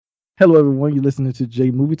Hello, everyone. You're listening to J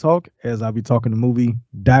Movie Talk, as I'll be talking the movie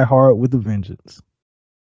Die Hard with a Vengeance.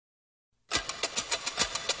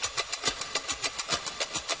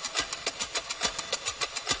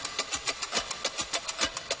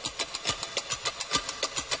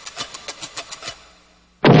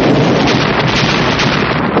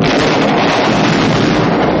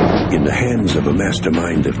 In the hands of a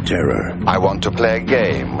mastermind of terror. I want to play a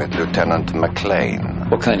game with Lieutenant McLean.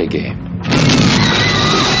 What kind of game?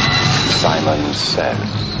 Simon Says.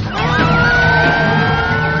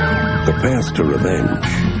 The path to revenge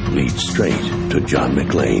leads straight to John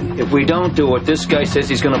McClane. If we don't do it, this guy says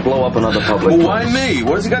he's going to blow up another public Well, why place. me?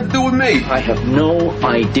 What does he got to do with me? I have no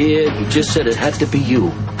idea. He just said it had to be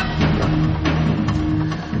you.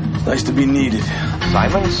 It's nice to be needed.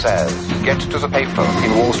 Simon Says, get to the payphone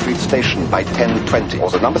in Wall Street Station by 10:20, or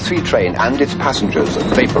the number 3 train and its passengers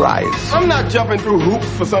vaporize. I'm not jumping through hoops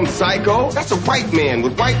for some psycho. That's a white man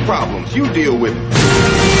with white problems. You deal with it.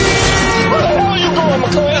 Where the hell are you going,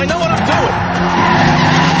 McCoy? I know what I'm doing.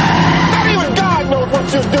 Not even God knows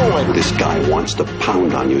what you're doing. This guy wants to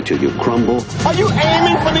pound on you till you crumble. Are you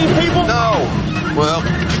aiming for these people? No. Well,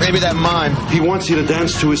 maybe that mime. He wants you to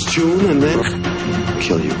dance to his tune and then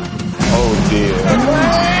kill you. Oh, dear.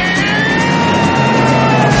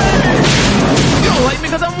 You don't like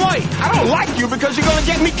me because I'm white. I don't like you because you're going to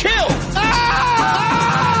get me killed.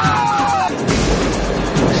 Ah!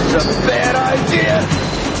 This is a bad idea.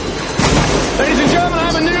 Ladies and gentlemen,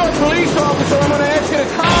 I'm a New York police officer. I'm going to ask you to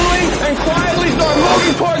calmly and quietly start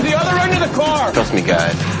moving towards the other end of the car. Trust me,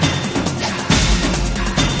 guys.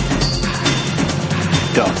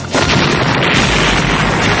 Duck.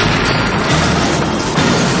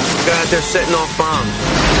 Guy out there setting off bombs.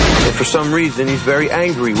 And for some reason, he's very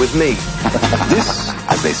angry with me. This,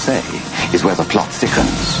 as they say, is where the plot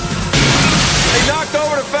thickens. They knocked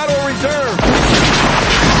over the Federal Reserve.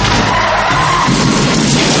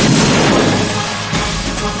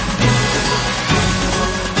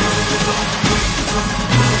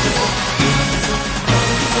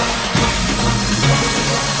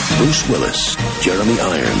 Bruce Willis, Jeremy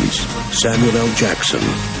Irons, Samuel L. Jackson.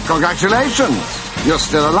 Congratulations! You're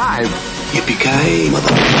still alive. Yippee-ki-yay,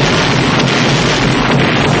 mother...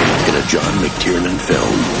 In a John McTiernan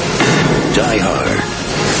film. Die Hard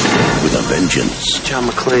with a Vengeance. John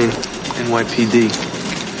McClane, NYPD.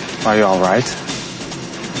 Are you all right?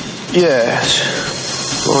 Yes.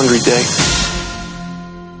 Laundry day.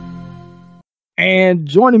 And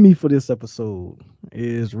joining me for this episode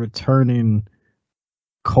is returning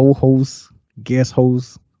co-host, guest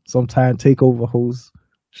host, sometime takeover host.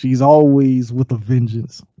 She's always with a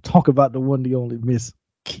vengeance. Talk about the one, the only Miss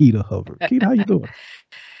Keita Hubbard. Keita, how you doing?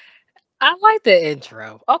 I like the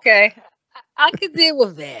intro. Okay. I could deal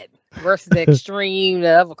with that versus the extreme,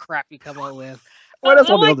 the other crap you come up with. Well, that's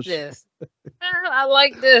I one of the like other this. I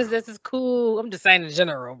like this. This is cool. I'm just saying in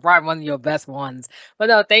general, probably one of your best ones. But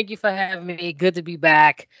no, thank you for having me. Good to be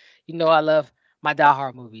back. You know I love my Die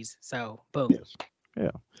Hard movies. So, boom. Yes.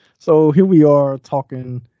 Yeah. So here we are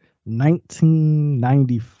talking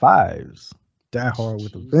 1995's Die Hard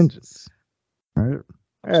with a Vengeance. Right?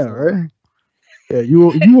 Yeah, right. Yeah,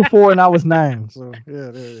 you were 4 and I was 9. So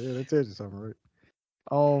yeah, that tells you something, right?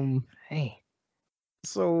 Hey.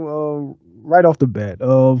 So right off the bat,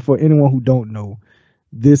 for anyone who don't know,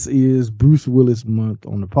 this is Bruce Willis month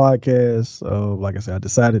on the podcast. Like I said, I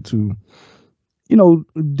decided to,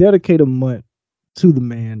 dedicate a month to the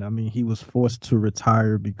man. I mean, he was forced to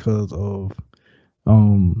retire because of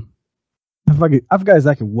I forgot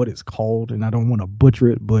exactly what it's called, and I don't want to butcher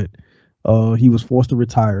it, but he was forced to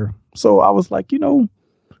retire. So I was like,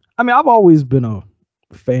 I've always been a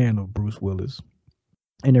fan of Bruce Willis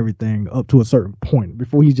and everything up to a certain point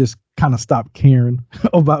before he just kind of stopped caring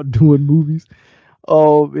about doing movies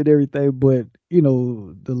and everything. But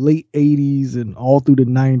the late 80s and all through the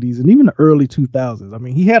 90s and even the early 2000s, I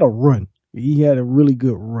mean, he had a run. He had a really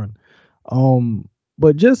good run.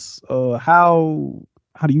 But just how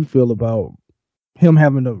do you feel about him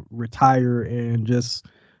having to retire, and just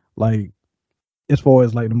like as far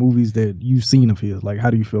as like the movies that you've seen of his, like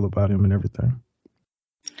how do you feel about him and everything?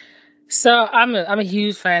 So I'm a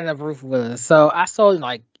huge fan of Bruce Willis. So I saw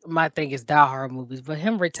like my thing is Die Hard movies, but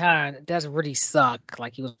him retiring does really suck.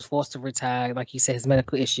 Like he was forced to retire, like you said, his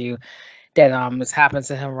medical issue that is happening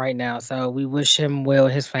to him right now. So we wish him well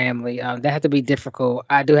and his family. That had to be difficult.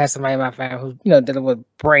 I do have somebody in my family who dealing with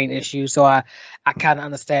brain issues, so I kind of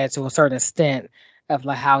understand to a certain extent of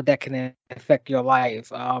like how that can affect your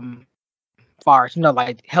life. Far as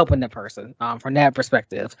like helping the person from that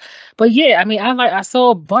perspective. But yeah, I mean, I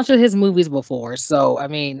saw a bunch of his movies before, so I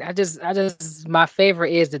mean, I just my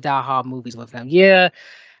favorite is the Die Hard movies with him. Yeah,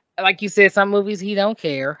 like you said, some movies he don't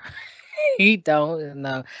care. He don't.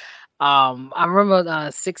 No. I remember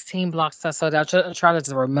 16 Blocks I saw that. I'm trying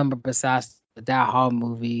to remember besides the Die Hard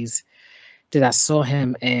movies that I saw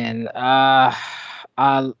him in. No,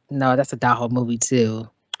 that's a Die Hard movie too.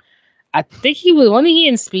 I think he was wasn't he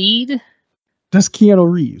in Speed? That's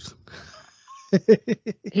Keanu Reeves.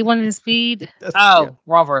 He wasn't in Speed. That's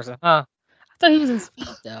Wrong person. Huh? I thought he was in Speed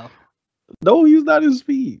though. No, he's not in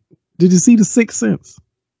Speed. Did you see The Sixth Sense?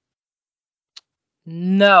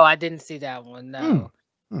 No, I didn't see that one. No.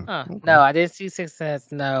 Okay. No, I didn't see Sixth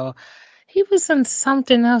Sense. No, he was in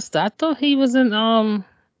something else. Though. I thought he was in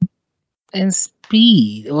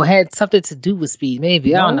Speed or had something to do with Speed.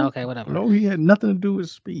 Maybe I don't know. Okay, whatever. No, he had nothing to do with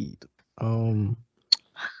Speed. Oh,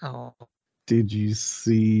 Did you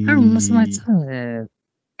see? I remember somebody telling that.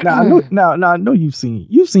 Now I know. Now I know you've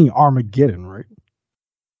seen Armageddon, right?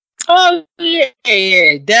 Oh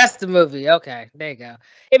yeah, that's the movie. Okay, there you go.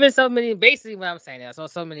 It been so many. Basically, what I'm saying is,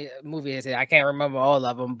 so many movies. I can't remember all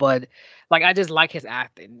of them, but like I just like his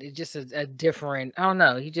acting. It's just a different. I don't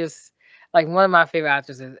know. He just like one of my favorite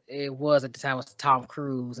actors. It was at the time was Tom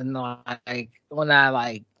Cruise, and like when I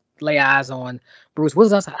like lay eyes on Bruce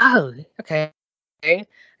Willis, I was like, oh, okay. I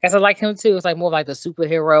guess I like him too. It's like more like the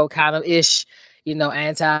superhero kind of ish.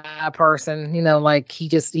 Anti person, like he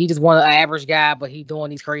just one an average guy, but he doing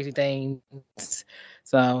these crazy things.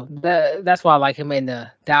 So that's why I like him in the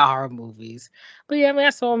Die Hard movies. But yeah, I mean, I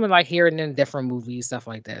saw him in like here and in different movies, stuff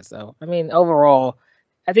like that. So I mean, overall,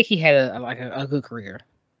 I think he had a good career.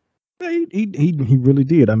 He really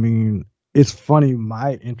did. I mean, it's funny.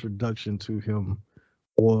 My introduction to him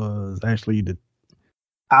was actually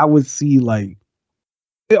I would see like,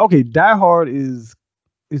 okay, Die Hard is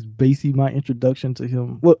basically my introduction to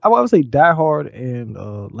him. Well, I would say Die Hard and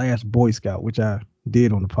Last Boy Scout, which I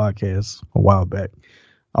did on the podcast a while back.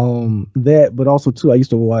 That, but also too, I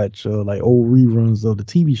used to watch like old reruns of the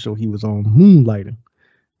TV show he was on, Moonlighting,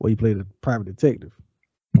 where he played a private detective,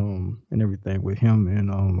 and everything with him and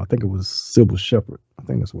I think it was Sybil Shepherd. I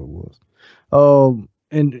think that's what it was.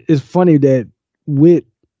 And it's funny that with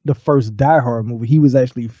the first Die Hard movie, he was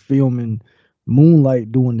actually filming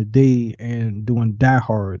Moonlight during the day and doing Die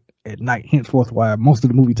Hard at night. Henceforth, why most of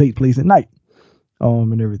the movie takes place at night,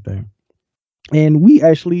 and everything. And we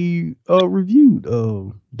actually reviewed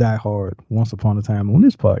Die Hard once upon a time on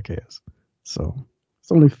this podcast. So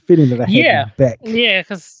it's only fitting that I had you back. Yeah,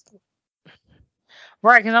 because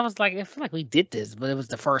I was like, I feel like we did this, but it was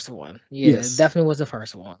the first one. Yeah, yes. It definitely was the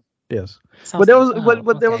first one. Yes, but there was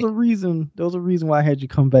there was a reason. There was a reason why I had you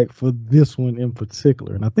come back for this one in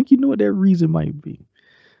particular, and I think you know what that reason might be.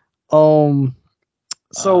 No.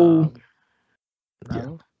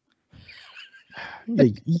 Yeah,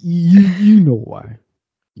 you know why.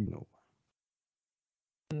 You know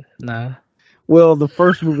why. Nah. Well, the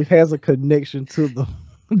first movie has a connection to the.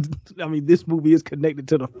 I mean, this movie is connected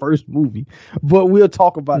to the first movie, but we'll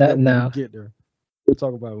talk about that when we get there. We'll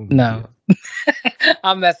talk about it when we get there.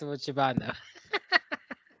 I'm messing with you by now.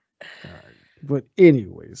 All right. But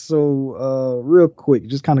anyway, so real quick,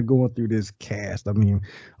 just kind of going through this cast. I mean,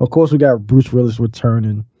 of course, we got Bruce Willis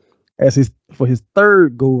returning for his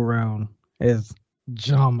third go around as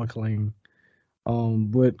John McClane.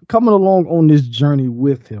 But coming along on this journey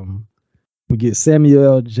with him, we get Samuel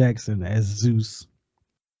L. Jackson as Zeus.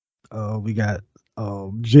 We got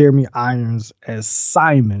Jeremy Irons as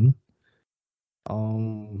Simon.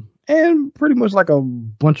 And pretty much like a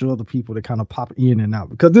bunch of other people that kind of pop in and out,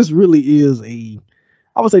 because this really is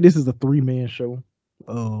I would say this is a 3-man show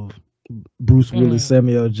of Bruce Willis,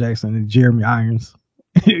 Samuel L. Jackson, and Jeremy Irons.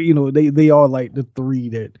 They are like the three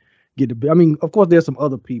that get the. I mean, of course, there's some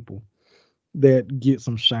other people that get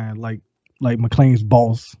some shine, like McClane's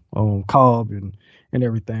boss, Cobb, and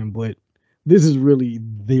everything. But this is really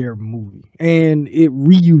their movie, and it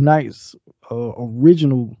reunites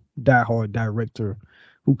original Die Hard director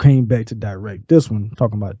who came back to direct this one.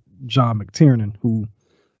 Talking about John McTiernan, who,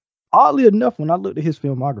 oddly enough, when I looked at his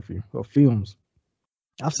filmography or films,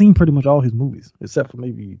 I've seen pretty much all his movies except for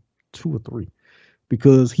maybe 2 or 3,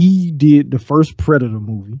 because he did the first Predator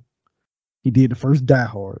movie, he did the first Die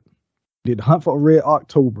Hard, did The Hunt for Red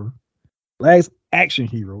October, Last Action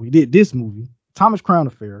Hero, he did this movie, Thomas Crown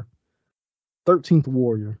Affair, 13th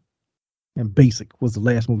Warrior, and Basic was the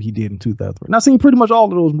last movie he did in 2003. And I've seen pretty much all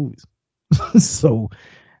of those movies. So,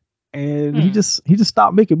 and he just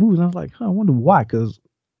stopped making movies. And I was like, I wonder why. Because,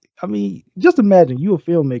 I mean, just imagine you're a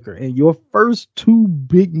filmmaker and your first 2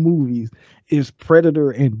 big movies is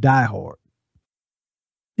Predator and Die Hard.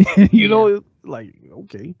 Like,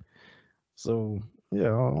 okay. So,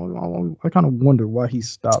 yeah, I kind of wonder why he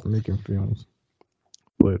stopped making films.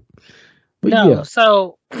 But But No, yeah.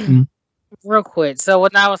 so Mhm. real quick. So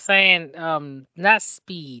when I was saying, not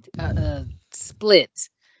Speed, Split.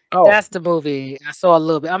 Oh, That's the movie I saw a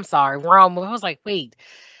little bit. I'm sorry, wrong movie. I was like, wait,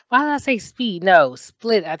 why did I say Speed? No,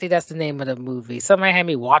 Split. I think that's the name of the movie. Somebody had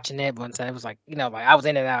me watching it one time. It was like, like I was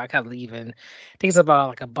in and out. I kept leaving. I think it's about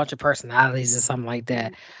like a bunch of personalities or something like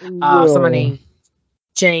that. Somebody well, named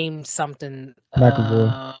James something.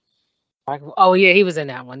 McAvoy. Oh yeah, he was in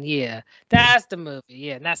that one. Yeah, that's the movie.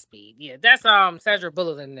 Yeah, not Speed. Yeah, that's Sandra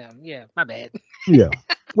Bullock in them. Yeah, my bad. Yeah.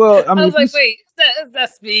 Well, I I mean, was like, wait, is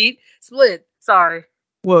that Speed? Split. Sorry.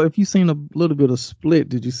 if you seen a little bit of Split,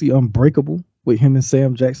 did you see Unbreakable with him and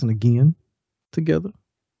Sam Jackson again together?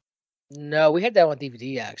 No, we had that on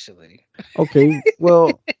DVD actually. Okay.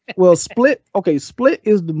 Well, Split. Okay, Split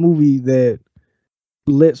is the movie that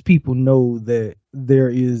lets people know that there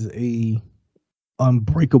is a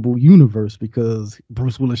unbreakable universe because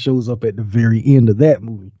Bruce Willis shows up at the very end of that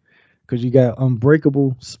movie. Because you got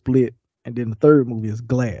Unbreakable, Split, and then the third movie is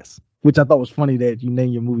Glass, which I thought was funny that you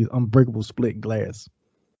name your movies Unbreakable, Split, Glass.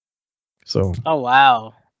 So, Oh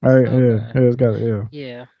wow. all right, Okay. it's got yeah.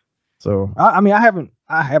 Yeah. So, I mean, I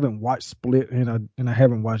haven't watched Split and I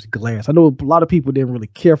haven't watched Glass. I know a lot of people didn't really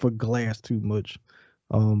care for Glass too much,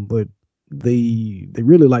 but they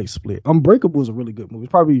really like Split. Unbreakable was a really good movie.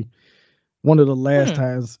 It's probably one of the last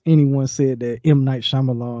times anyone said that M. Night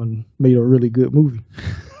Shyamalan made a really good movie.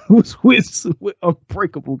 was with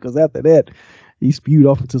Unbreakable, because after that he spewed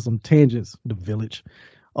off into some tangents. The Village,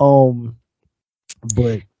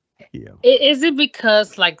 but yeah. Is it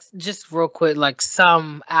because like just real quick, like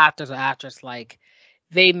some actors or actresses like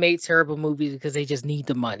they make terrible movies because they just need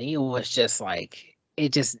the money, or it's just like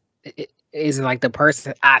it isn't like the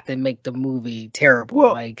person acting make the movie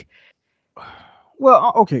terrible?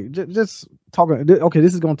 Well, okay, just talking. Okay,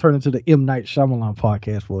 this is going to turn into the M. Night Shyamalan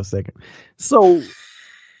podcast for a second. So,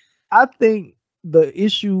 I think the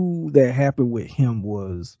issue that happened with him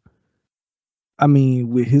was, I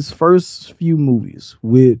mean, with his first few movies,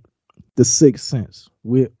 with The Sixth Sense,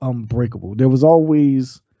 with Unbreakable, there was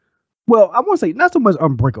always, well, I want to say not so much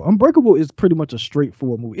Unbreakable. Unbreakable is pretty much a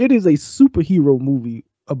straightforward movie. It is a superhero movie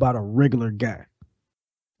about a regular guy.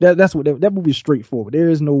 That's what that movie is straightforward. There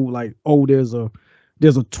is no like, oh, there's a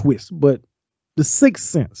twist. But The Sixth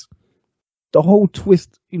Sense, the whole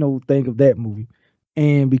twist, thing of that movie,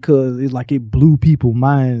 and because it's like it blew people's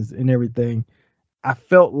minds and everything, I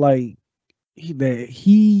felt like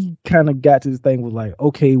he kind of got to this thing was like,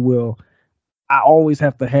 okay, well, I always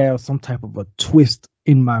have to have some type of a twist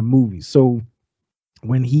in my movie. So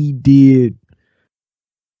when he did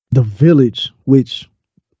The Village, which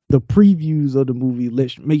the previews of the movie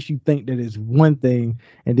makes you think that it's one thing,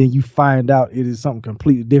 and then you find out it is something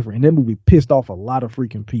completely different. And that movie pissed off a lot of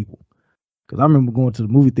freaking people. Because I remember going to the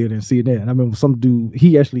movie theater and seeing that, and I remember some dude,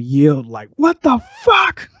 he actually yelled like, "What the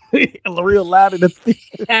fuck?" real loud in the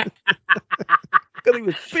theater. Because he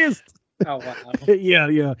was pissed. Oh wow.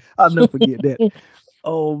 Yeah, I'll never forget that.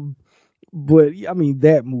 But I mean,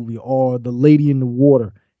 that movie, or The Lady in the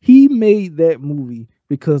Water, he made that movie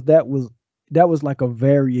because that was like a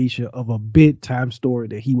variation of a bedtime story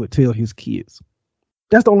that he would tell his kids.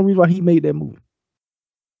 That's the only reason why he made that movie.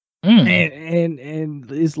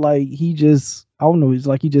 And it's like he just, I don't know, it's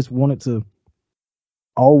like he just wanted to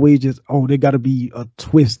always just, there got to be a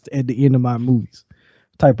twist at the end of my movies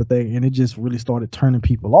type of thing. And it just really started turning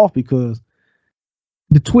people off because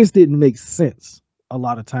the twist didn't make sense a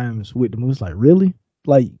lot of times with the movies. Like, really?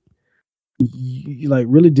 Like,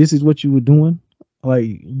 really, this is what you were doing?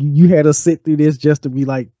 Like, you had to sit through this just to be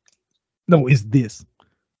like, no, it's this.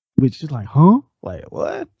 Which is like, huh? Like,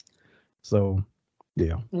 what? So,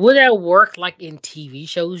 yeah. Would that work like in TV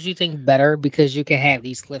shows, you think, better because you can have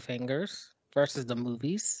these cliffhangers versus the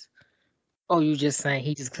movies? Oh, you just saying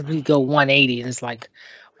he just completely go 180 and it's like,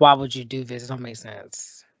 why would you do this? It don't make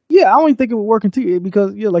sense. Yeah, I don't even think it would work in TV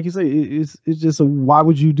because, yeah, like you say, it's just a why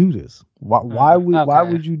would you do this? Why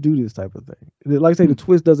would you do this type of thing? Like I say, the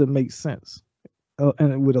twist doesn't make sense.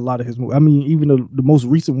 And with a lot of his movies, I mean, even the most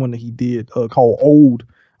recent one that he did called Old,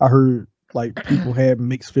 I heard like people had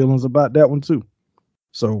mixed feelings about that one too.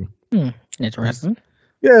 So interesting.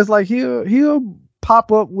 Yeah, it's like he'll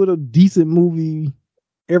pop up with a decent movie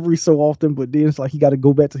every so often, but then it's like he got to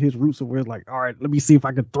go back to his roots of where it's like, all right, let me see if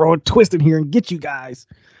I can throw a twist in here and get you guys,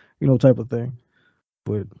 type of thing.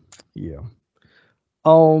 But yeah,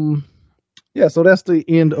 yeah. So that's the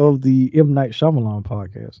end of the M. Night Shyamalan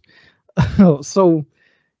podcast. So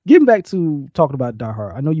getting back to talking about Die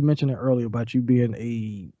Hard, I know you mentioned it earlier about you being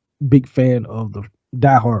a big fan of the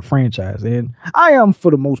Die Hard franchise, and I am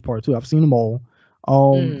for the most part too. I've seen them all.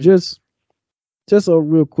 Just a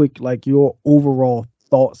real quick, like, your overall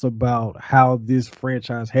thoughts about how this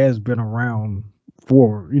franchise has been around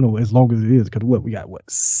for, as long as it is. Because we got,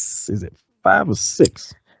 is it 5 or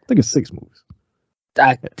 6? I think it's 6 movies.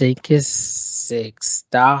 I think it's 6.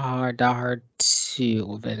 Die Hard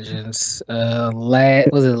 2, Vengeance.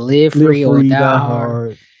 Was it Live Free or Die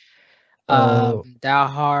Hard? Die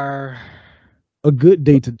Hard. A Good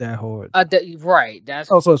Day to Die Hard. Right. That's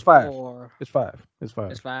so it's 5. 4. It's 5. It's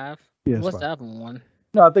 5. It's 5. Yeah, what's 5. the other one?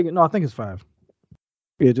 No, I think it's 5.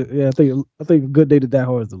 Yeah, I think A Good Day to Die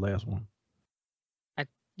Hard is the last one.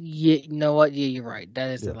 Yeah, you know what? Yeah, you're right. That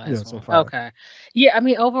is the last one. 5. Okay. Yeah, I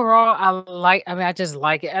mean, overall, I just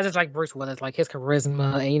like it. I just like Bruce Willis, like his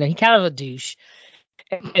charisma, and he kind of a douche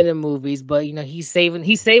in the movies, but he's saving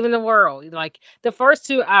the world. Like the first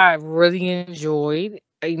 2, I really enjoyed.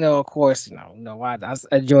 Of course, I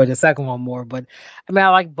enjoyed the second one more, but I mean, I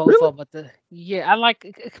like both of them. But I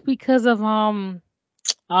like because of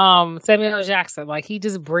Samuel Jackson. Like he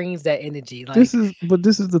just brings that energy. Like this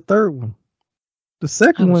is the third one. The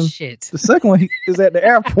second one. Shit. The second one is at the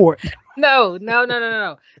airport. No. Not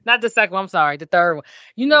the second one. I'm sorry. The third one.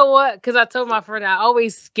 You know what? Because I told my friend I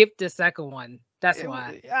always skip the second one. That's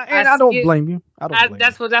why. And I don't blame you.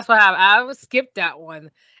 That's what happened. I would skip that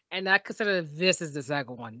one, and I consider this is the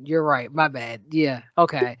second one. You're right. My bad. Yeah.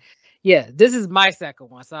 Okay. Yeah. This is my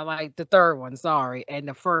second one. So I like the third one. Sorry, and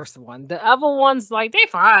the first one. The other ones, like they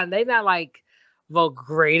fine. They not like the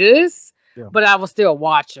greatest. Yeah. But I will still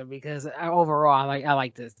watch them because overall, I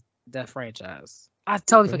like the franchise. I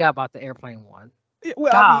totally forgot about the airplane one. Yeah,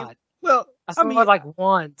 God. I saw it like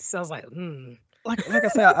once. I was like, Like I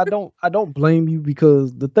said, I don't blame you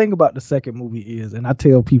because the thing about the second movie is, and I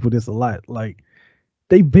tell people this a lot, like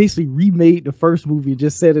they basically remade the first movie and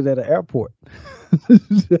just set it at an airport.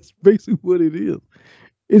 That's basically what it is.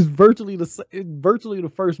 It's virtually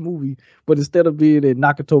the first movie, but instead of being at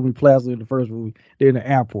Nakatomi Plaza in the first movie, they're in the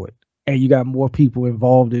airport. And you got more people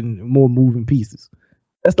involved in more moving pieces.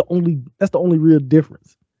 That's the only real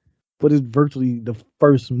difference. But it's virtually the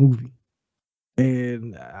first movie,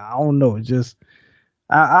 and I don't know. It just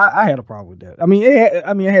I had a problem with that. I mean,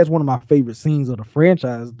 it has one of my favorite scenes of the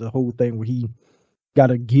franchise. The whole thing where he got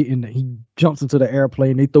to get in, he jumps into the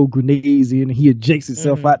airplane, they throw grenades in, and he ejects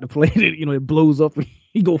himself out the plane. And, it blows up, and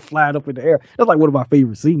he go flying up in the air. That's like one of my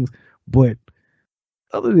favorite scenes. But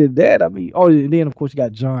other than that, I mean, and then of course you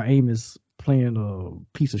got John Amos playing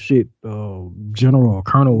a piece of shit general or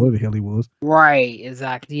colonel, whatever the hell he was. Right,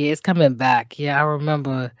 exactly. Yeah, it's coming back. Yeah, I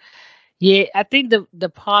remember. Yeah, I think the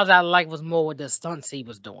part I like was more with the stunts he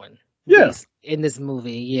was doing. Yeah, in this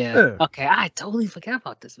movie. Yeah. Okay, I totally forgot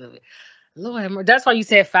about this movie. Lord, that's why you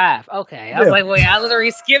said 5. Okay, I was like, wait, I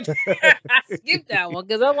literally skipped. I skipped that one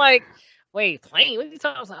because I'm like, wait, plane? What are you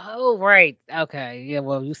talking about? Oh, right. Okay. Yeah.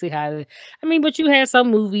 Well, you see how. I mean, but you had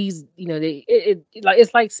some movies.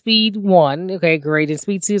 It's like Speed 1. Okay, great. And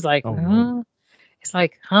Speed 2 is like, huh? It's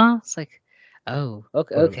like, huh? It's like, oh,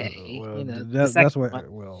 okay, okay. Well, that's what.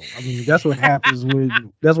 Well, I mean, that's what happens when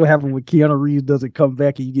Keanu Reeves doesn't come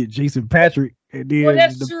back and you get Jason Patrick. And then well,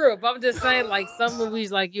 that's true. But I'm just saying, like some movies,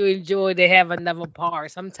 like you enjoy, they have another part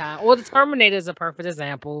sometimes. Well, The Terminator is a perfect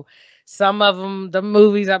example. Some of them, the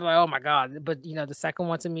movies, I'm like, oh my god. But the second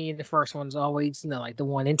one to me, and the first one's always, like the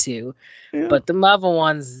 1 and 2. Yeah. But the other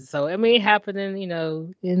ones, so I mean, it happened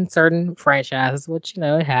in certain franchises, which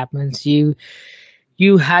it happens.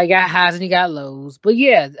 You got highs and you got lows. But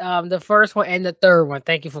yeah, the first one and the third one,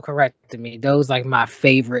 thank you for correcting me. Those like my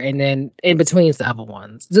favorite. And then in between is the other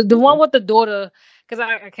ones. The one with the daughter, because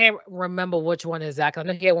I can't remember which one exactly. I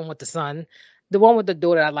know he had one with the son. The one with the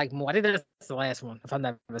daughter I like more. I think that's the last one, if I'm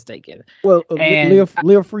not mistaken. Well,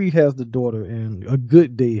 Leah Freed has the daughter, and A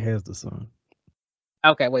Good Day has the son.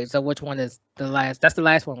 Okay, wait. So which one is the last? That's the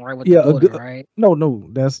last one, right? With the daughter, right? No,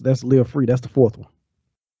 that's Leah Freed. That's the fourth one.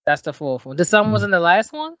 That's the fourth one. The son was in the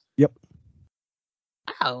last one? Yep.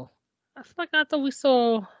 Oh. I thought we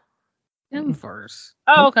saw him first.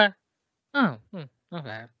 Oh, okay. Oh,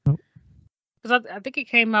 okay. Because I think it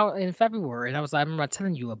came out in February, and I remember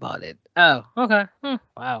telling you about it. Oh, okay.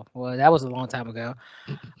 Wow. Well, that was a long time ago.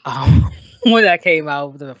 When that came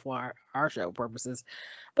out for our show purposes.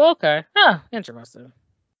 But okay. Interesting.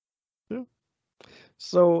 Yeah.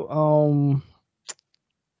 So,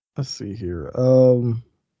 let's see here.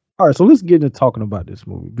 All right, so let's get into talking about this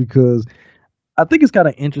movie because I think it's kind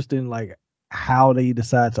of interesting, like how they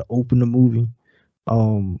decide to open the movie.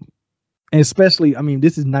 And especially, I mean,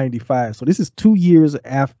 this is 95, so this is 2 years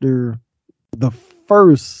after the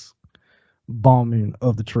first bombing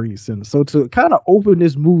of the Trade Center. So to kind of open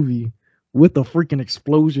this movie with a freaking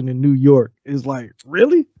explosion in New York is like,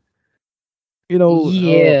 really?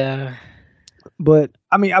 Yeah. But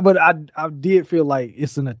I mean, I did feel like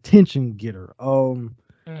it's an attention getter.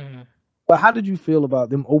 Mhm. But how did you feel about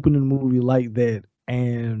them opening the movie like that,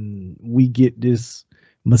 and we get this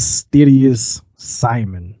mysterious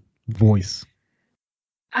Simon voice?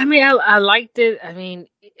 I mean, I liked it. I mean,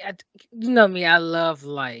 I, you know me, I love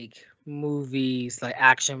like movies, like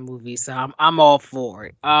action movies. So I'm all for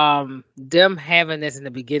it. Them having this in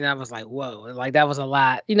the beginning, I was like, whoa, like that was a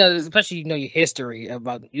lot. You know, especially your history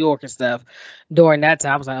about New York and stuff. During that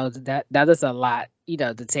time, I was like, oh, that is a lot,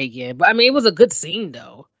 to take in. But I mean, it was a good scene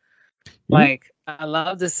though. Yeah. Like I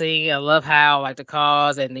love the scene. I love how like the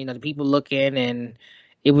cars and the people looking, and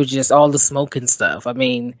it was just all the smoke and stuff. I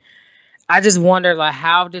mean, I just wonder, like,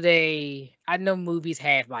 how do they? I know movies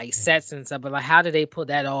have like sets and stuff, but like, how do they pull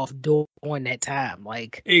that off during that time?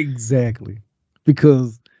 Like, Exactly.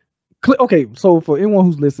 Because okay, so for anyone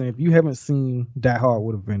who's listening, if you haven't seen Die Hard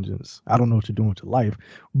with a Vengeance, I don't know what you're doing with your life,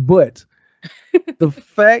 but the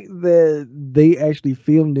fact that they actually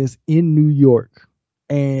filmed this in New York,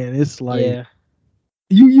 and it's like yeah,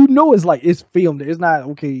 you know it's like it's filmed. It's not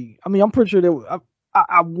okay. I mean, I'm pretty sure that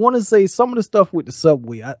I want to say some of the stuff with the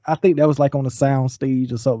subway. I think that was like on a sound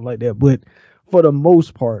stage or something like that. But for the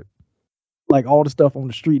most part, like all the stuff on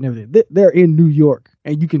the street and everything, they're in New York,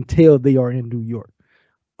 and you can tell they are in New York.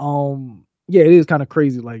 Yeah, it is kind of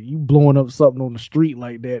crazy, like you blowing up something on the street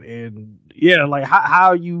like that, and yeah, like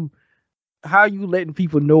how you letting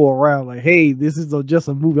people know around, like, hey, this is just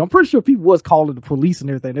a movie. I'm pretty sure people was calling the police and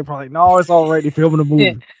everything. They're probably like, no, it's all right. They're filming a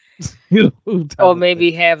movie. Type or of thing.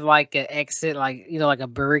 maybe have like an exit, like like a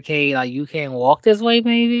barricade, like you can't walk this way.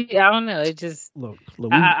 Maybe I don't know. It just Look,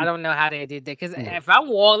 I don't know how they did that. Because if I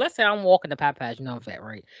walk, let's say I'm walking the Popeyes, I'm fat,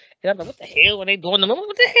 right? And I'm like, what the hell are they doing?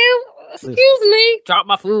 What the hell? Excuse me. Drop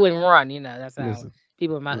my food and run. That's how listen,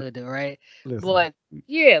 people in my hood do, right? listen. But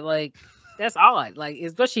yeah, like that's odd. Like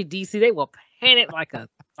especially DC, they will panic like a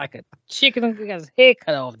chicken who got his head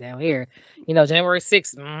cut off down here. January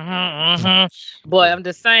 6th. But I'm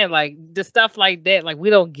just saying, like the stuff like that, like we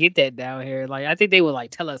don't get that down here. Like I think they would like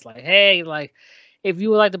tell us, like, hey, like if you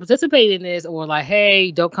would like to participate in this, or like,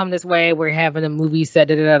 hey, don't come this way. We're having a movie set.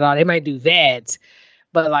 Da, da, da, da. They might do that.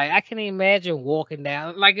 But like I can imagine walking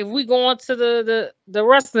down. Like if we go on to the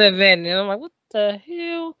wrestling event, and I'm like, what the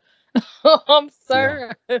hell? I'm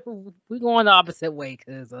sorry. Yeah. We going the opposite way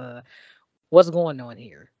because what's going on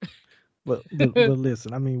here? But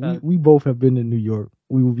listen, I mean, we both have been to New York.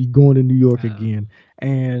 We will be going to New York again,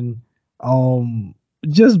 and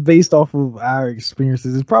just based off of our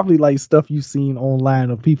experiences, it's probably like stuff you've seen online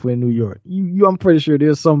of people in New York. I'm pretty sure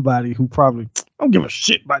there's somebody who probably, I don't give a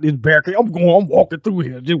shit about this barricade. I'm walking through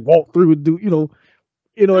here, just walk through and do,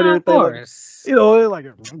 and everything. Of course. Like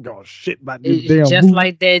I'm going shit about this damn just movie.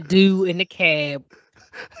 like that dude in the cab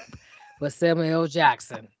with Samuel L.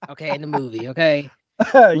 Jackson, okay, in the movie, okay.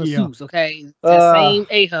 Yeah. Suits, okay, the same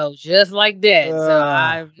a-ho, just like that. So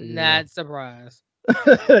I'm not surprised.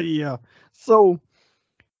 Yeah. So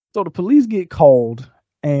the police get called,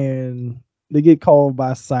 and they get called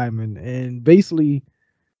by Simon, and basically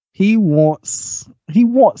he wants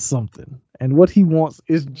something, and what he wants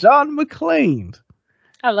is John McClane.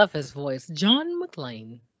 I love his voice, John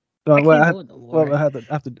McClane. Well,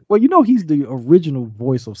 he's the original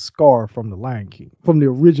voice of Scar from the Lion King, from the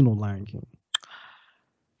original Lion King.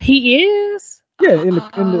 He is? Yeah, in the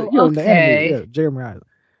in the anime, yeah, Jeremy Irons.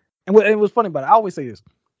 And it was funny about it. I always say this.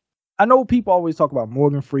 I know people always talk about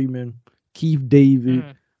Morgan Freeman, Keith David,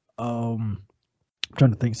 I'm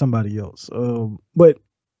trying to think somebody else. But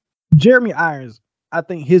Jeremy Irons, I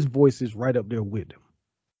think his voice is right up there with him.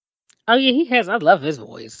 Oh yeah, he has. I love his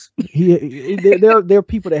voice. There are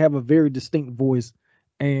people that have a very distinct voice,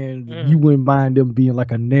 and you wouldn't mind them being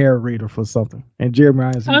like a narrator for something. And Jeremy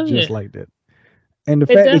Irons is just like that. And the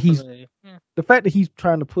fact that he's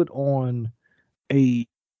trying to put on a,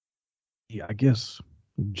 I guess,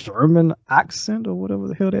 German accent or whatever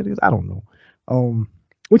the hell that is, I don't know.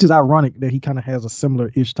 Which is ironic that he kind of has a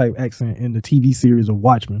similar-ish type accent in the TV series of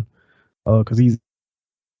Watchmen, because he's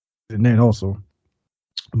in that also.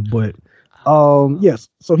 But yes,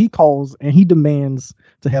 so he calls and he demands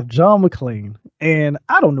to have John McClane, and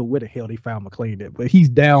I don't know where the hell they found McClane at, but he's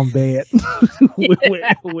down bad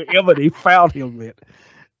wherever they found him at.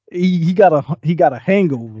 He got a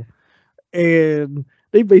hangover, and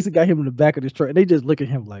they basically got him in the back of this truck, and they just look at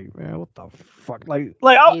him like, man, what the fuck, like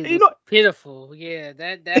pitiful. Yeah,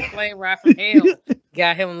 that plane ride from hell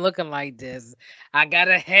got him looking like this. I got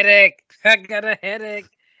a headache.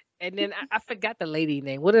 And then I forgot the lady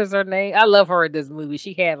name. What is her name? I love her in this movie.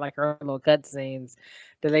 She had like her little cutscenes.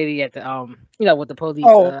 The lady at the with the police.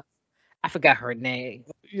 I forgot her name.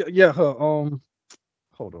 Yeah, her hold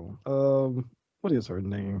on. what is her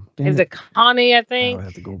name? Damn Is it Connie? I I'll think.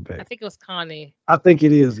 have to go I back. think it was Connie. I think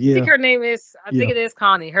it is. I Yeah. think her name is. I think Yeah. it is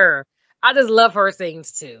Connie. Her. I just love her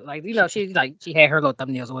scenes too. Like she had her little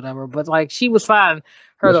thumbnails or whatever, but like she was fine.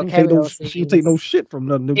 Her Yeah, little cameo she didn't take no scenes. shit from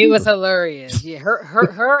nothing. It was hilarious. Yeah,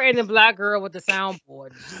 her and the black girl with the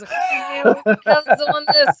soundboard. She's like, "What the hell? What the hell is doing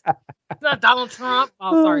this? It's not Donald Trump."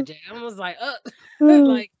 Oh, sorry, Jay. I was like,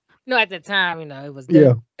 like, at the time, it was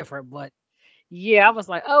Yeah. different, but yeah, I was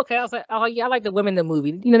like, okay. I was like, oh yeah, I like the women in the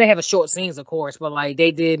movie. They have a short scenes, of course, but like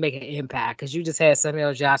they did make an impact because you just had Samuel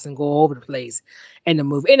L. Jackson go all over the place in the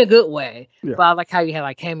movie in a good way. Yeah. But I like how you had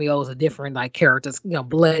like cameos of different like characters,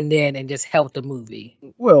 blend in and just help the movie.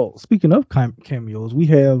 Well, speaking of cameos, we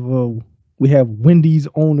have Wendy's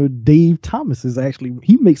owner Dave Thomas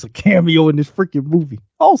he makes a cameo in this freaking movie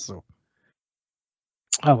also.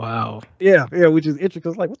 Oh wow. Yeah, which is interesting.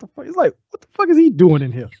 It's like, what the fuck? It's like, what the fuck is he doing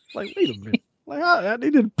in here? Like, wait a minute. Like,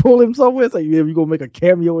 they didn't pull him somewhere. It's like, yeah, you gonna make a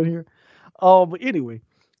cameo in here? But anyway,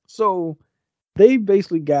 so they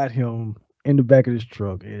basically got him in the back of this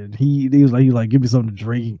truck, and he was like, give me something to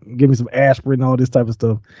drink, give me some aspirin, all this type of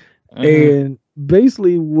stuff. And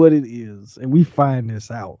basically, what it is, and we find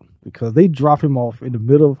this out because they drop him off in the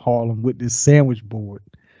middle of Harlem with this sandwich board,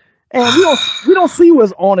 and we don't see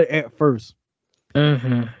what's on it at first.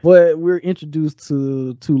 But we're introduced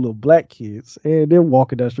to two little black kids, and they're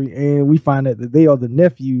walking down the street, and we find out that they are the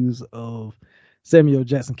nephews of Samuel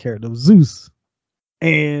Jackson character Zeus,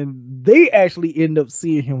 and they actually end up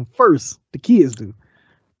seeing him first. The kids do,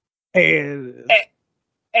 and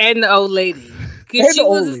the old lady, because she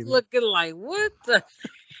was just looking like, what the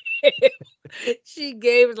hell? She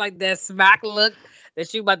gave like that smack look that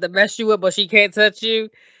she about to mess you up, but she can't touch you.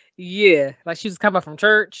 Yeah, like she was coming from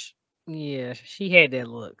church. Yeah, she had that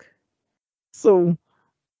look. So,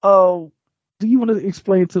 do you want to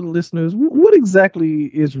explain to the listeners what exactly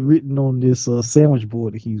is written on this sandwich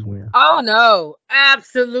board that he's wearing? Oh no,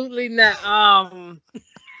 absolutely not. I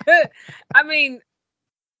mean,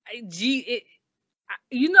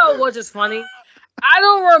 what's just funny? I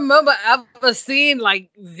don't remember ever seeing like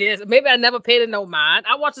this. Maybe I never paid it no mind.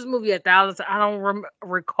 I watched this movie 1,000 times. I don't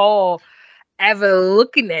recall ever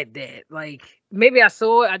looking at that. Like, maybe I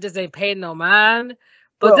saw it, I just ain't paid no mind.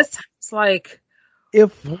 But this time it's like,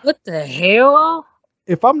 what the hell?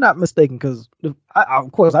 If I'm not mistaken, because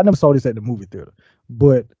of course I never saw this at the movie theater,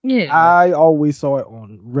 but yeah, I always saw it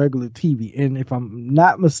on regular TV. And if I'm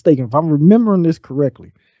not mistaken, if I'm remembering this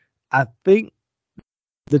correctly, I think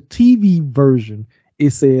the TV version,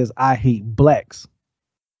 it says "I hate blacks."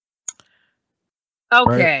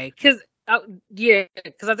 Okay, because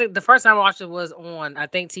because I think the first time I watched it was on, I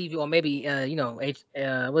think, TV, or maybe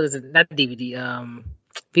what is it? Not DVD,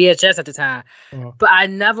 VHS at the time. But I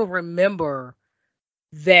never remember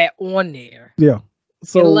that on there. Yeah.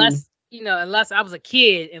 So unless I was a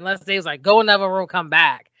kid, unless they was like, go in the other room, come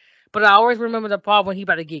back. But I always remember the part when he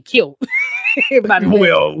about to get killed.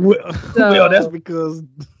 Well, that's because.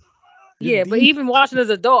 Yeah, but even watching as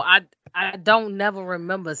an adult, I don't never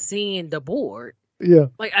remember seeing the board. Yeah.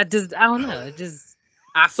 Like I don't know.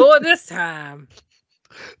 I saw it this time.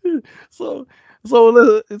 So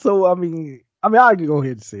I mean I can go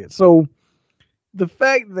ahead and say it. So the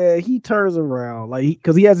fact that he turns around, like,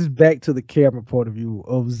 because he has his back to the camera point of view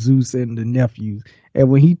of Zeus and the nephews,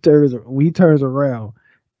 and when he turns around,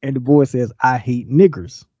 and the boy says, "I hate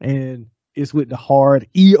niggers," and it's with the hard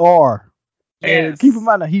ER. Yes. And keep in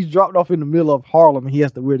mind that he's dropped off in the middle of Harlem, and he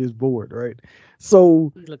has to wear this board, right?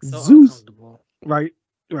 So Zeus, right.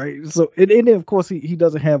 So and then of course he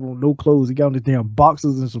doesn't have on no clothes. He got on his damn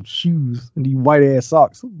boxers and some shoes and these white ass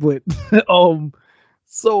socks. But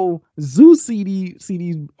so Zeus see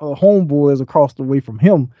these homeboys across the way from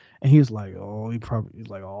him, and he's like,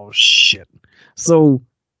 oh shit. So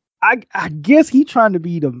I guess he trying to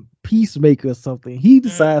be the peacemaker or something. He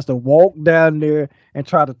decides to walk down there and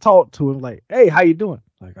try to talk to him, like, "Hey, how you doing?"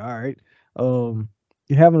 Like, "All right. Are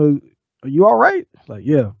you all right?" Like,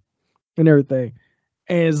 "Yeah," and everything.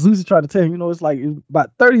 And Zeus is trying to tell him, it's like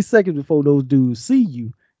about 30 seconds before those dudes see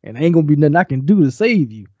you, and ain't gonna be nothing I can do to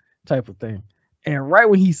save you, type of thing. And right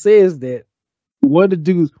when he says that, one of the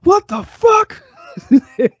dudes, "What the fuck?"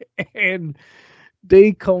 And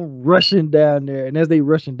they come rushing down there, and as they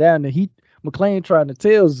rushing down there, McClane trying to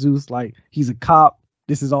tell Zeus like he's a cop.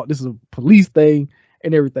 This is a police thing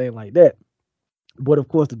and everything like that. But of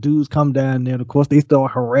course, the dudes come down there, and of course they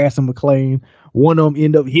start harassing McClane. One of them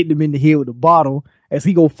end up hitting him in the head with a bottle as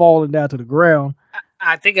he go falling down to the ground.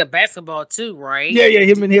 I think a basketball too, right? Yeah,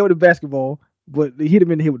 hit him in the head with a basketball, but they hit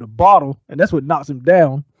him in the head with a bottle, and that's what knocks him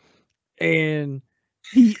down. And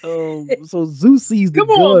he so Zeus sees the Come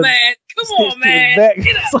gun. on, man. Come stitched on, to his man. back.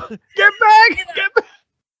 Get up. So, get back. Get up. Get back.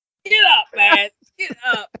 Get up, man. Get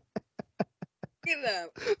up. Get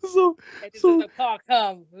up. So And then so the car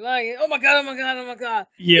comes. Like, oh my god, oh my god, oh my god.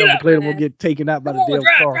 yeah, Get up, McClane will man. get taken out by Come the on,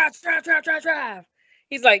 damn car. drive.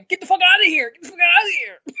 He's like, get the fuck out of here. Get the fuck out of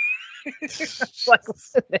here. It's like,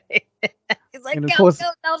 he's like, And of go, course- go,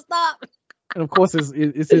 don't stop. And of course, it's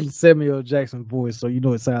in Samuel L. Jackson's voice, so you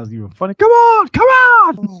know it sounds even funny. Come on!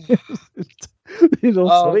 You know,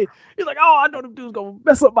 so he's like, oh, I know them dudes gonna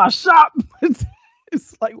mess up my shop.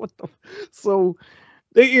 It's like, what the? So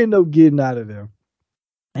they end up getting out of there,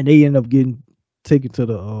 and they end up getting taken to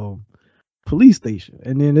the police station.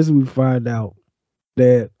 And then this we find out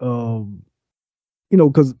that you know,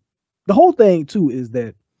 because the whole thing too is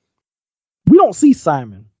that we don't see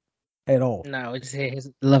Simon at all. No, just hear his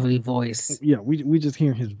lovely voice. Yeah, we just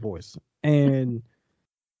hear his voice, and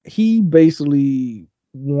he basically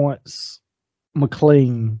wants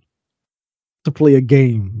McClane to play a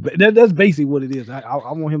game. That's basically what it is. I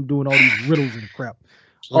want him doing all these riddles and crap.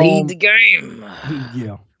 Lead the game.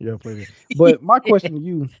 Yeah, play that. But my question to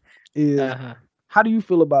you is, how do you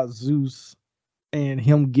feel about Zeus and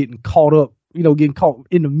him getting caught up? You know, getting caught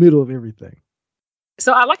in the middle of everything.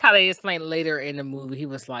 So I like how they explained later in the movie. He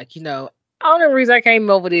was like, you know, only reason I came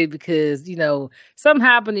over there because, you know, something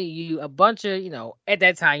happened to you. A bunch of, you know, at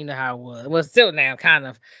that time, you know how it was. Well, still now, kind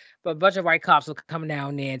of. But a bunch of white cops were coming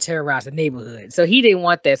down there and terrorize the neighborhood. So he didn't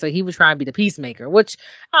want that. So he was trying to be the peacemaker, which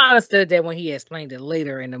I understood that when he explained it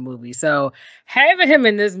later in the movie. So having him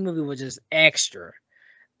in this movie was just extra.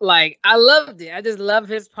 Like, I loved it. I just love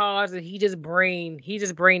his parts, and he just bring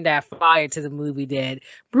that fire to the movie that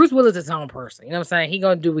Bruce Willis is his own person. You know what I'm saying? He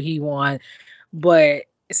gonna do what he want, but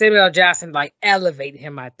Samuel L. Jackson like elevated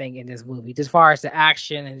him, I think, in this movie, just as far as the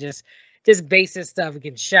action and just basic stuff.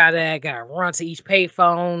 Getting shot at, gotta run to each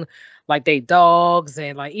payphone like they dogs,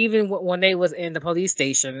 and like even when they was in the police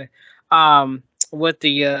station, with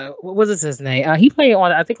the what was his name? He played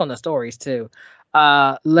on, I think, on the stories too.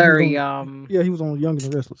 Larry. He was on Young and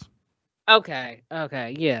the Restless. Okay,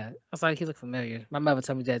 yeah. I was like, he looked familiar. My mother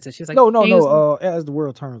told me that too. She's like, no. As the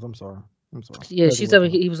World Turns. I'm sorry. Yeah, she told me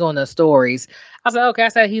he was on the stories. I said, okay. I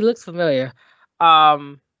said he looks familiar.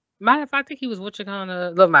 Matter of fact, I think he was watching on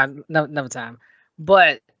another time.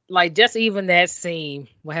 But like, just even that scene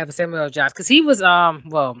will have Samuel L. Jackson, because he was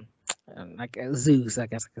like Zeus, I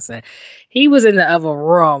guess I could say. He was in the other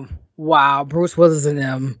room while Bruce Willis and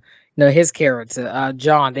them. You know, his character,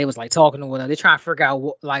 John, they was like talking to one another. They're trying to figure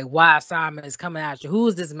out like why Simon is coming at you.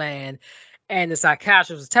 Who's this man? And the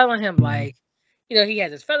psychiatrist was telling him, like, you know, he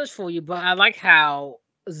had this fetish for you. But I like how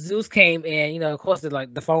Zeus came in. You know, of course,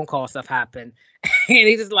 the phone call stuff happened, and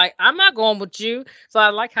he's just like, I'm not going with you. So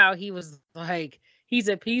I like how he was like, he's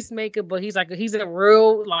a peacemaker, but he's a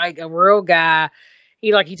real guy.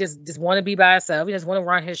 He just want to be by himself. He just want to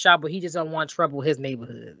run his shop, but he just don't want trouble with his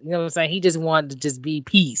neighborhood. You know what I'm saying? He just wanted to just be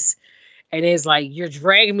peace. And it's like, you're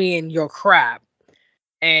dragging me in your crap.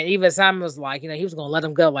 And even Simon was like, you know, he was going to let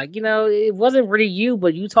him go. Like, you know, it wasn't really you,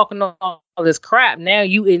 but you talking all this crap. Now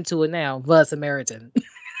you into it now, the Samaritan.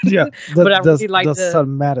 Yeah, but I really like the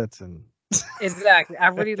Samaritan. Exactly. I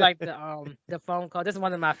really like the phone call. This is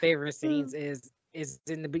one of my favorite scenes is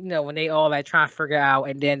in the, you know, when they all like trying to figure out,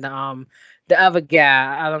 and then the other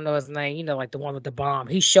guy, I don't know his name, you know, like the one with the bomb,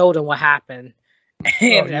 he showed him what happened.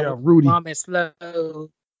 And Rudy. Bomb explodes.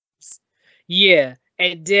 Yeah.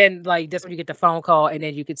 And then like that's when you get the phone call, and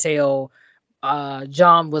then you could tell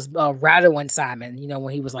John was rattling Simon, you know,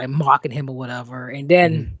 when he was like mocking him or whatever. And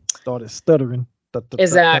then started stuttering.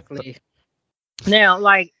 Exactly. Now,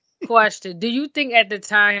 like, question, do you think at the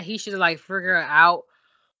time he should have like figured out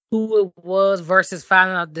who it was versus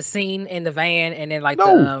finding out the scene in the van, and then like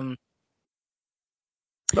No.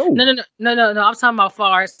 No. I'm talking about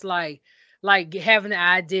far as like having the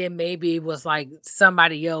idea maybe it was like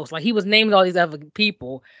somebody else. Like he was naming all these other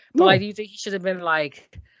people, but like, do you think he should have been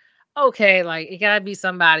like, okay, like it gotta be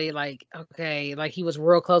somebody like, okay, like he was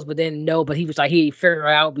real close, but then no, but he was like he figured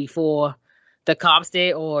it out before the cops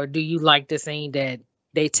did? Or do you like the scene that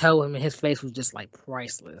they told him and his face was just like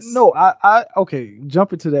priceless? No, I okay,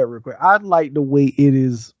 jump into that real quick. I like the way it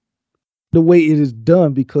is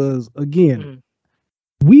done, because again,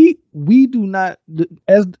 we do not,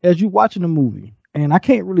 as you watching a movie, and I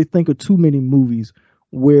can't really think of too many movies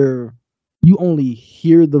where you only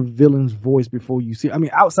hear the villain's voice before you see. I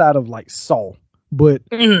mean, outside of like Saw, but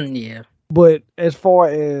yeah. But as far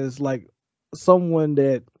as like someone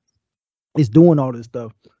that is doing all this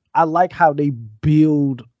stuff, I like how they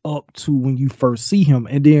build up to when you first see him,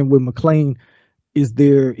 and then with McClane, is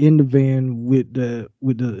there in the van with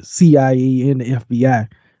the CIA and the FBI,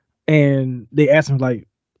 and they ask him like,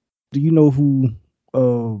 "Do you know who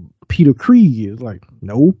Peter Krieg is?" Like,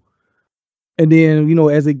 no. And then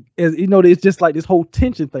as it's just like this whole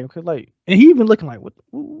tension thing. Okay, like, and he even looking like, what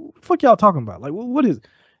the fuck y'all talking about? Like, what is?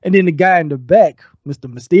 And then the guy in the back,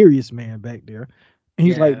 Mr. Mysterious Man back there, and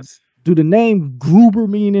he's like, "Do the name Gruber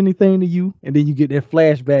mean anything to you?" And then you get that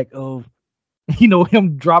flashback of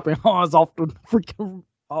him dropping Hans off the freaking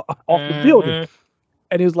off the building,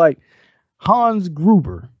 and it's like Hans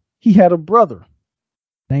Gruber. He had a brother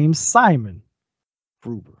named Simon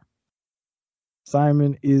Gruber.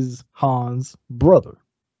 Simon is Hans' brother,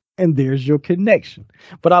 and there's your connection.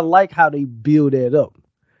 But I like how they build that up,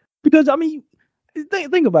 because I mean,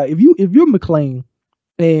 think about it. If you're McClane,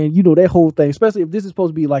 and that whole thing, especially if this is supposed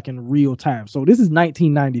to be like in real time. So this is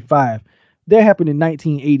 1995. That happened in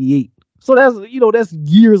 1988. So that's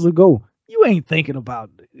years ago. You ain't thinking about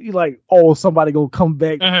it. You like, oh, somebody gonna come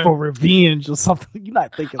back for revenge or something. You're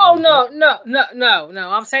not thinking. Oh, no.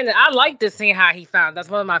 I'm saying that I like this scene how he found. That's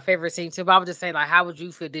one of my favorite scenes too. But I would just say, like, how would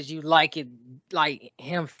you feel? Did you like it, like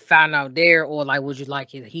him found out there, or like would you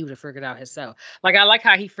like it he would have figured out himself? Like, I like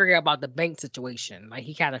how he figured out about the bank situation. Like,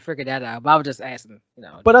 he kind of figured that out. But I was just asking,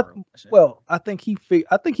 But I think he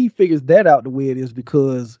figures that out the way it is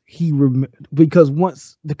because because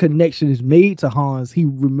once the connection is made to Hans, he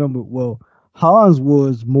remembered. Well, Hans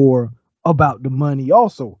was more about the money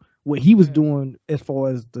also. What he was doing as far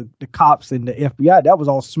as the cops and the FBI, that was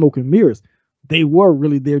all smoke and mirrors. They were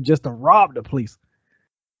really there just to rob the place.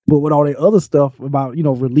 But with all that other stuff about,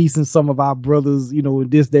 releasing some of our brothers,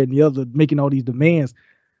 and this, that, and the other, making all these demands,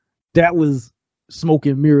 that was smoke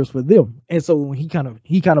and mirrors for them. And so he kind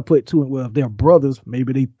of put to it, well, if they're brothers,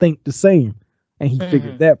 maybe they think the same. And he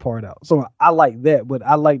figured that part out. So I like that, but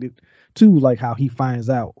I liked it too, like how he finds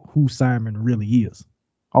out who Simon really is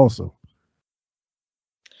also.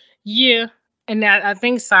 Yeah. And I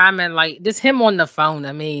think Simon, like, just him on the phone,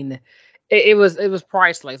 I mean, it was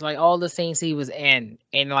priceless. Like, all the scenes he was in,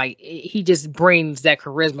 and like he just brings that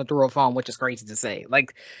charisma through a phone, which is crazy to say.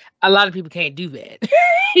 Like, a lot of people can't do that.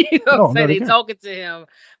 What I'm saying? They talking to him,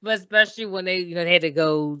 but especially when they they had to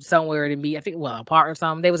go somewhere to meet, I think, well, a park or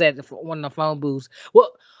something. They was at one of the phone booths.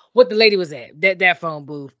 Well, what the lady was at that phone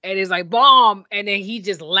booth, and it's like bomb, and then he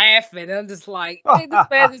just laughing. And I'm just like, hey, this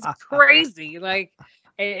man is crazy. Like,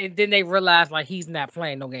 and then they realize like he's not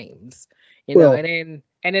playing no games, know.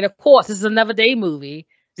 And then of course this is another day movie.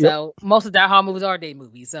 So most of Die Hard movies are day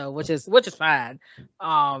movies. So which is fine.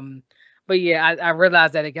 But yeah, I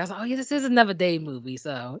realized that again. I was like, oh yeah, this is another day movie.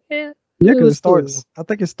 So yeah. Yeah, because it starts. Cool. I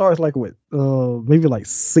think it starts like what, maybe like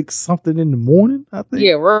 6 something in the morning. I think.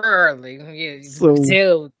 Yeah, early. Yeah, so, you can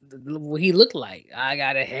tell what he looked like. I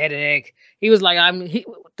got a headache. He was like,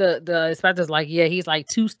 the inspector's like, yeah, he's like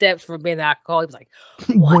 2 steps from being alcoholic. He was like,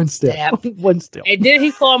 one step, one step. And then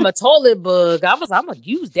he called him a toilet bug. I'm gonna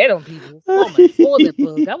use that on people. Call him a toilet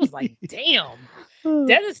bug. I was like, damn,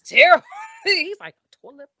 that is terrible. He's like,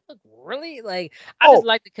 toilet bug, really? Like, I just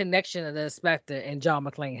like the connection of the inspector and John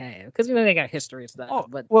McClane had, because they got history and stuff.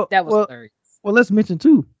 But that was hilarious. Well, let's mention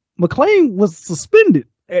too, McClane was suspended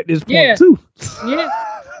at this point too. Yeah.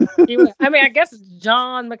 I mean, I guess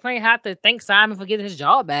John McClane had to thank Simon for getting his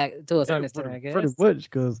job back to a certain extent, I guess. Pretty much,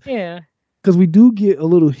 because we do get a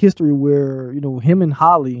little history where him and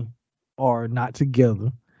Holly are not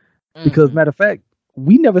together. Because matter of fact,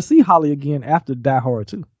 we never see Holly again after Die Hard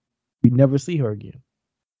 2. We never see her again.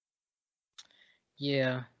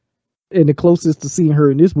 Yeah. And the closest to seeing her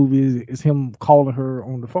in this movie is him calling her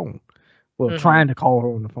on the phone. Well, trying to call her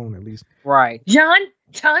on the phone at least. Right. John.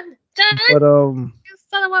 But you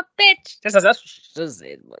son of a bitch. That's what she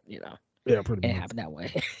said, but yeah, pretty much. It happened that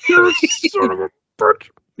way. Son of a bitch.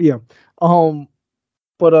 Yeah.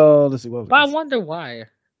 But let's see what. But I wonder why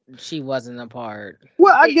she wasn't a part.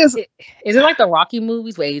 Well, I guess is it like the Rocky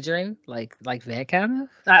movies with Adrian, like that kind of?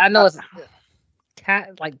 I know it's kind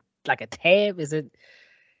of like a tab. Is it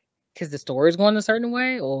because the story's going a certain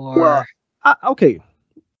way, or? Well, okay.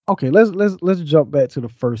 Let's jump back to the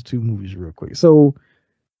first 2 movies real quick. So,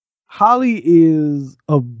 Holly is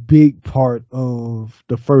a big part of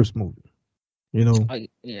the first movie.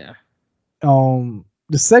 Yeah. The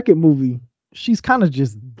second movie, she's kind of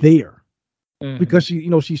just there because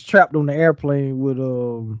she's trapped on the airplane with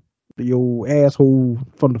the old asshole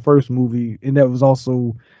from the first movie, and that was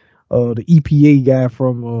also the EPA guy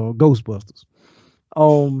from Ghostbusters.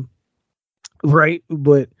 Right,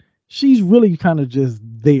 but she's really kind of just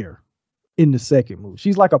there in the second movie.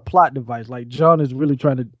 She's like a plot device. Like, John is really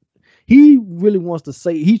he really wants to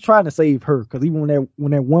save. He's trying to save her, because even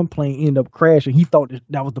when that one plane ended up crashing, he thought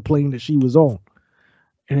that was the plane that she was on.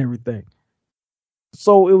 and everything.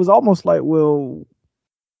 So it was almost like, well,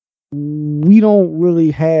 we don't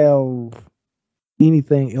really have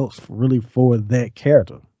anything else really for that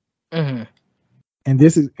character. Mm-hmm. And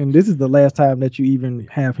this is the last time that you even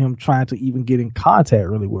have him trying to even get in contact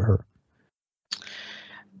really with her.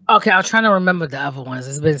 Okay, I'm trying to remember the other ones.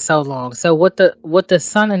 It's been so long. So what the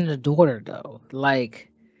son and the daughter though? Like,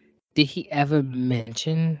 did he ever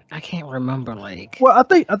mention? I can't remember. Like, Well, I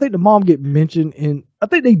think the mom get mentioned, and I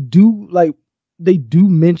think they do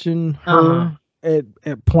mention her at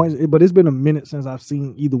points, but it's been a minute since I've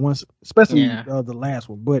seen either one, especially the last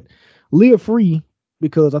one. But Leah Free,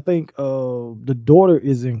 because I think the daughter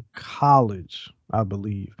is in college, I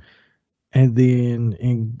believe. And then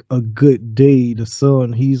in A Good Day, the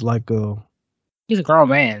son, he's a grown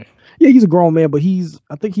man. Yeah, he's a grown man, but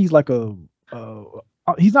I think he's like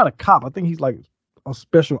he's not a cop. I think he's like a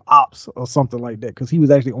special ops or something like that, because he was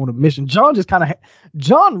actually on a mission.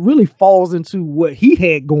 John really falls into what he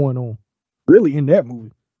had going on really in that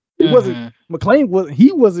movie. It wasn't McClane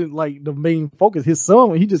he wasn't like the main focus. His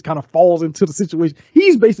son, he just kind of falls into the situation.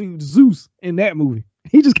 He's basically Zeus in that movie.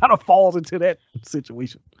 He just kind of falls into that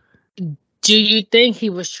situation. Do you think he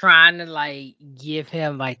was trying to like give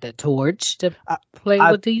him like the torch to play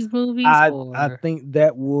with these movies? I think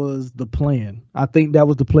that was the plan. I think that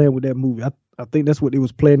was the plan with that movie. I think that's what they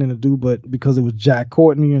was planning to do, but because it was Jack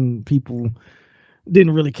Courtney and people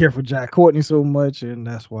didn't really care for Jack Courtney so much, and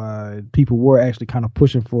that's why people were actually kind of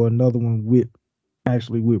pushing for another one with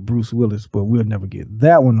Bruce Willis, but we'll never get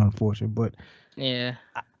that one, unfortunately. But yeah,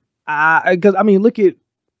 because I mean, look at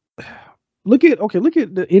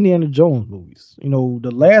the Indiana Jones movies. You know,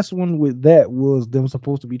 the last one with that was them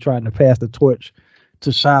supposed to be trying to pass the torch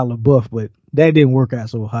to Shia LaBeouf, but that didn't work out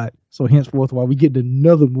so hot. So henceforth, while we get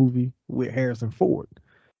another movie with Harrison Ford.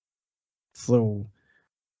 So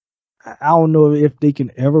I don't know if they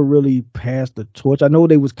can ever really pass the torch. I know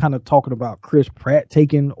they was kind of talking about Chris Pratt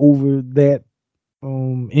taking over that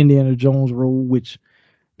Indiana Jones role, which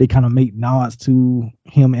they kind of make nods to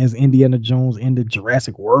him as Indiana Jones in the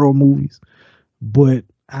Jurassic World movies. But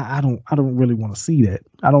I don't really want to see that.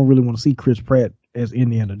 I don't really want to see Chris Pratt as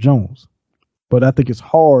Indiana Jones. But I think it's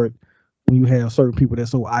hard when you have certain people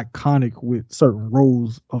that's so iconic with certain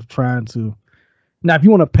roles of trying to. Now, if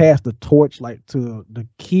you want to pass the torch like to the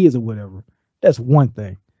kids or whatever, that's one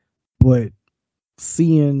thing. But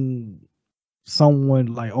seeing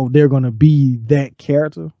someone like, oh, they're going to be that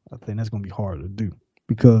character, I think that's going to be hard to do,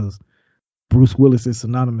 because Bruce Willis is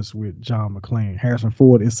synonymous with John McClane. Harrison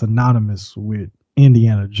Ford is synonymous with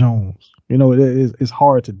Indiana Jones. You know, it's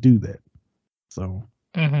hard to do that. So,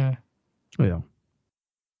 yeah.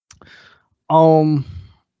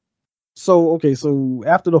 So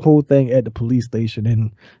after the whole thing at the police station,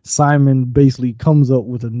 and Simon basically comes up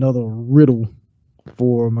with another riddle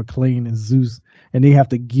for McClane and Zeus, and they have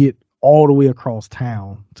to get all the way across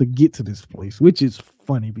town to get to this place, which is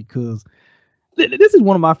funny because this is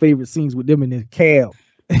one of my favorite scenes with them in this cab.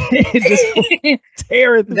 Just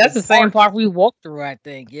tearing through. That's the same part we walked through, I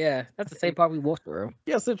think. Yeah, that's the same part we walked through.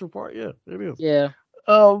 Yeah, Central Park. Yeah, it is. Yeah.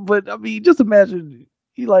 But I mean, just imagine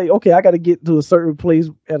you like, okay, I got to get to a certain place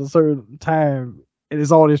at a certain time, and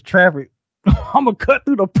it's all this traffic. I'm gonna cut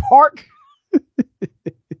through the park.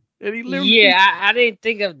 And he literally, I didn't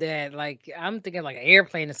think of that. Like, I'm thinking like an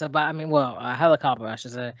airplane and stuff. But I mean, well, a helicopter, I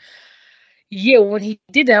should say. Yeah, when he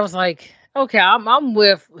did that, I was like, okay, I'm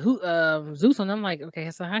with Zeus, and I'm like,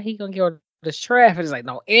 okay, so how he gonna get all this traffic? It's like,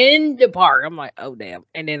 no, in the park. I'm like, oh damn.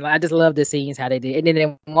 And then I just love the scenes how they did. And then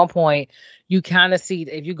at one point, you kind of see,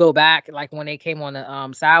 if you go back, like when they came on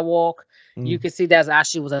the sidewalk, you can see that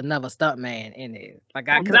actually was another stuntman in it. Like,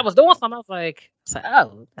 because I was doing something, I was like,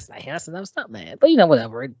 oh, that's not him, that's another stuntman. But you know,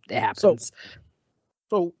 whatever, it happens.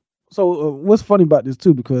 So what's funny about this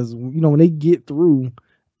too, because you know when they get through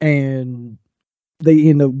and they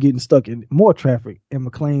end up getting stuck in more traffic, and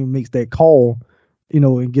McClane makes that call, you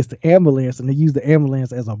know, and gets the ambulance, and they use the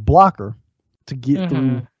ambulance as a blocker to get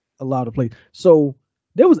through a lot of places. So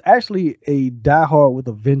there was actually a Die Hard with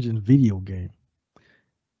a Vengeance video game,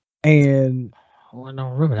 and I don't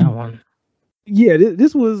remember that one. Yeah,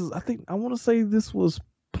 this was, I think, I want to say this was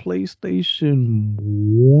PlayStation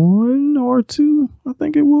 1 or 2. I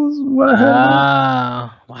think it was what I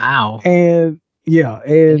had. Wow. And yeah,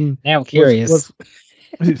 and now I'm curious.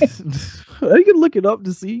 You can look it up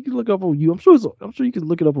to see. You can look up on you. I'm sure you can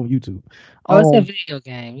look it up on YouTube. Oh, it's a video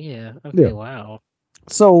game. Yeah. Okay. Yeah. Wow.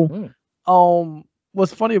 So,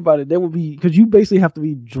 what's funny about it? There would be, because you basically have to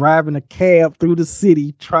be driving a cab through the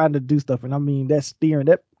city trying to do stuff, and I mean that steering,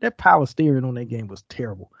 that power steering on that game was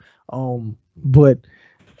terrible. But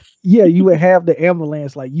Yeah, you would have the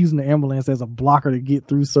ambulance, like using the ambulance as a blocker to get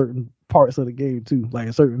through certain parts of the game too,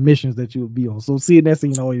 like certain missions that you would be on. So seeing that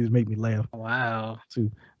scene always make me laugh Wow.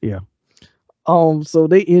 too. Yeah. So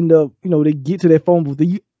they end up, they get to that phone booth,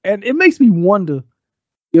 and it makes me wonder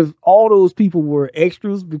if all those people were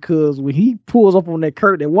extras, because when he pulls up on that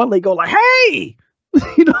curtain, that one lady go like, "Hey,"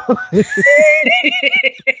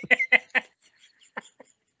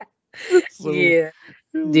 So, yeah,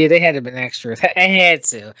 they had to have been extras. I had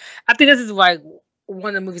to. I think this is like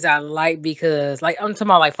one of the movies I like because, like, I'm talking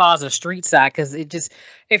about like Father Street Side because it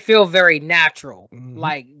feels very natural,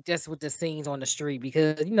 like just with the scenes on the street.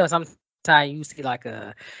 Because sometimes you see like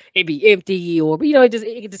it be empty or you can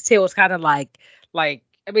just tell it's kind of like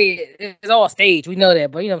I mean it's all staged. We know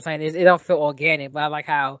that, but you know what I'm saying, it don't feel organic. But I like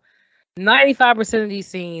how 95% of these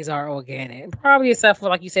scenes are organic, probably except for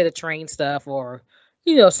like you said the train stuff or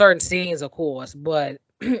certain scenes, of course. But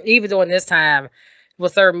even during this time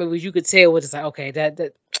with certain movies, you could tell it's like, okay, that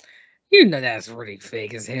that's really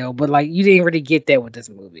fake as hell. But like you didn't really get that with this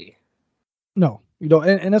movie. No,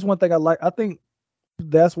 and that's one thing I like. I think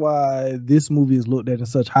that's why this movie is looked at in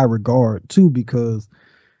such high regard too, because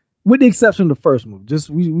with the exception of the first movie,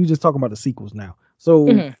 we just talking about the sequels now.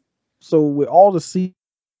 So so with all the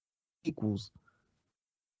sequels,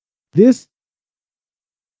 this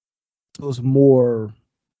was more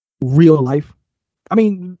real life. I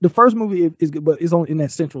mean, the first movie is good, but it's in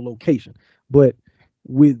that central location. But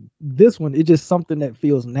with this one, it's just something that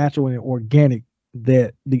feels natural and organic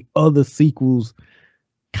that the other sequels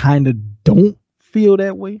kind of don't feel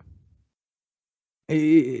that way.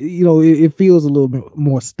 It feels a little bit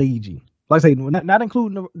more stagey. Like I say, not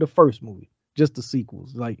including the first movie, just the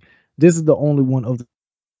sequels. Like this is the only one of the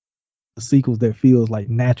sequels that feels like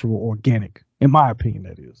natural, organic, in my opinion.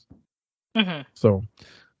 That is. So,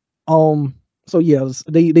 so yeah,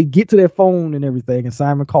 they get to their phone and everything, and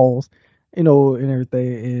Simon calls, and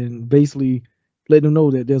everything, and basically let them know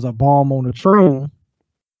that there's a bomb on the train,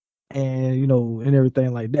 and and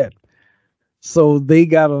everything like that. So they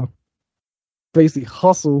gotta basically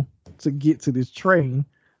hustle to get to this train,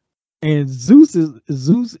 and Zeus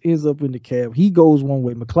ends up in the cab. He goes one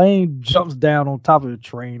way. McClane jumps down on top of the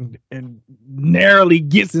train and narrowly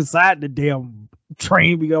gets inside the damn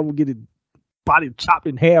train. We gotta get it. Body chopped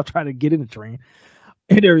in half trying to get in the train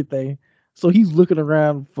and everything. So he's looking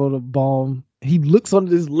around for the bomb. He looks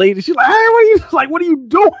under this lady. She's like, "Hey, what are you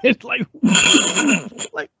doing?"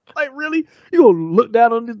 like really? You gonna look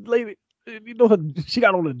down on this lady? She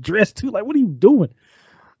got on a dress too. Like, what are you doing?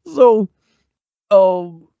 So,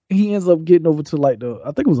 he ends up getting over to like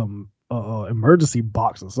I think it was a emergency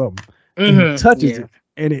box or something. And he touches it,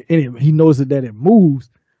 and he notices that it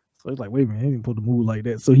moves. So he's like, wait a minute, I didn't put the move like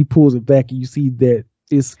that. So he pulls it back, and you see that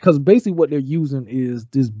it's because basically what they're using is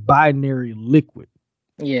this binary liquid.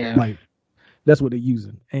 Yeah. Like that's what they're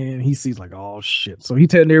using. And he sees like, oh shit. So he's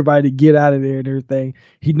telling everybody to get out of there and everything.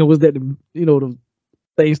 He knows that the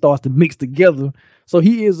thing starts to mix together. So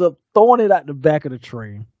he ends up throwing it out the back of the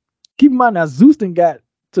train. Keep in mind now, Zeus then got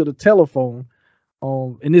to the telephone.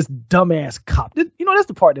 And this dumbass cop. That's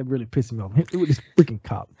the part that really pissed me off. With this freaking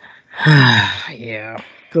cop. Yeah.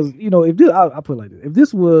 Because if this, I put it like this: if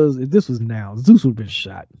this was now, Zeus would have been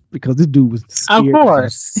shot because this dude was scared. Of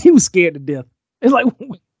course, he was scared to death. It's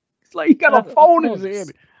like he got a phone in his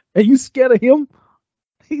hand, and you scared of him.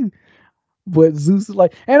 But Zeus is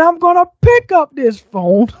like, and I'm gonna pick up this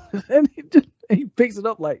phone, and he picks it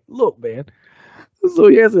up like, look, man. So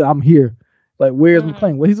he says, I'm here. Like, where's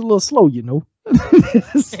McClane? Well, he's a little slow,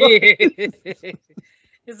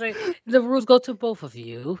 It's like the rules go to both of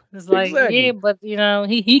you. It's like, exactly. Yeah, but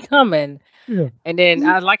he coming. Yeah. And then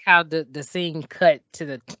I like how the scene cut to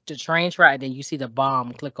the train track, and then you see the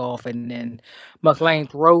bomb click off, and then McClane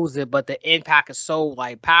throws it, but the impact is so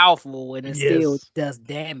like powerful, and it still does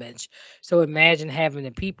damage. So imagine having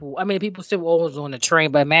the people. I mean, the people still always on the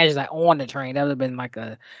train, but imagine like on the train, that would have been like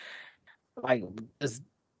this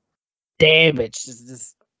damage,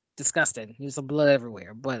 just disgusting. There's some blood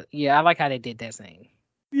everywhere. But yeah, I like how they did that scene.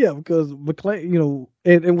 Yeah, because McClane,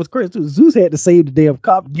 and what's crazy too, Zeus had to save the damn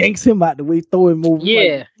cop, yanks him out the way, throw him over.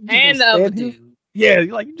 Yeah, like, and the other dude. Yeah,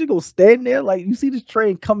 like you just gonna stand there, like you see this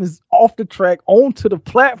train coming off the track onto the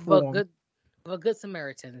platform. But good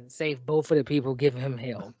Samaritan saved both of the people giving him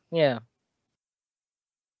hell. Yeah.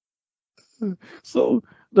 So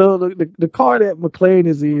the car that McClane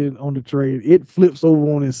is in on the train, it flips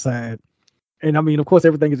over on its side. And I mean, of course,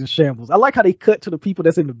 everything is in shambles. I like how they cut to the people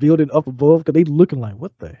that's in the building up above because they looking like,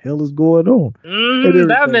 what the hell is going on? That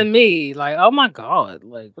would have been me. Like, oh my God.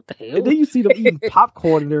 Like, what the hell? And then you see them eating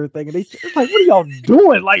popcorn and everything. And it's like, what are y'all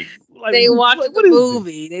doing? Like they watch the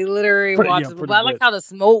movie. They literally watch it. But I like how the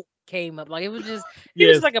smoke came up. Like it was just, it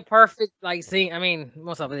Yes. was like a perfect like scene. I mean,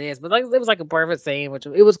 most of it is, but like it was like a perfect scene, which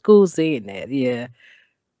it was cool seeing that. Yeah.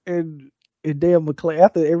 And damn McClane,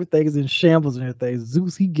 after everything is in shambles and everything,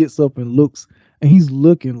 Zeus he gets up and looks, and he's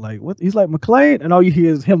looking like what? He's like McClane, and all you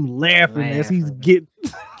hear is him laughing as he's getting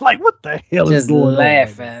like, what the hell is Just going on?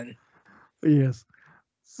 Right now? laughing. Yes.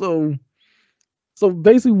 So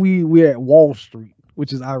basically we're at Wall Street,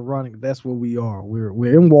 which is ironic. That's where we are.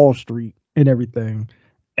 We're in Wall Street and everything,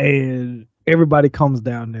 and everybody comes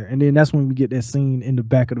down there, and then that's when we get that scene in the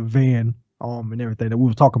back of the van, and everything that we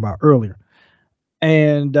were talking about earlier.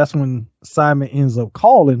 And that's when Simon ends up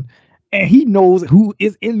calling, and he knows who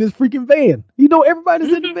is in this freaking van. You know,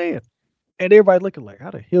 everybody's in the van, and everybody's looking like,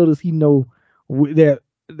 how the hell does he know that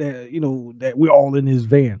that we're all in his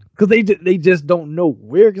van? Because they just don't know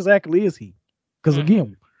where exactly is he. Because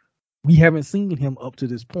again, we haven't seen him up to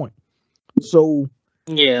this point. So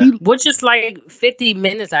yeah, which is like 50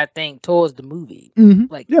 minutes, I think, towards the movie.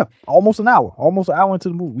 Like almost an hour into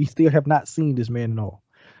the movie. We still have not seen this man at all.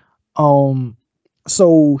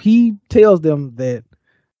 So he tells them that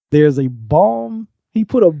there's a bomb. He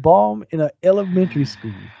put a bomb in an elementary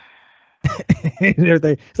school. And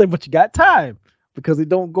everything. It's like, but you got time because it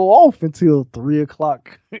don't go off until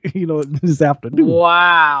 3:00, this afternoon.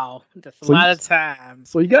 Wow, that's a lot of time.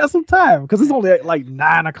 So you got some time because it's only at like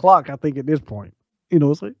 9:00, I think, at this point.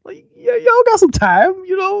 It's like yeah, y'all got some time.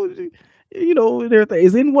 And everything.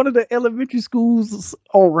 It's in one of the elementary schools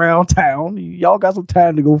around town. Y'all got some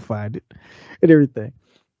time to go find it and everything.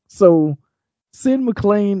 So send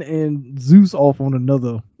McClane and Zeus off on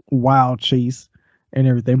another wild chase and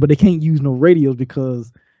everything, but they can't use no radios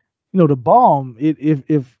because the bomb,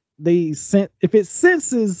 if it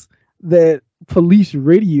senses that police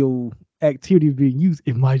radio activity is being used,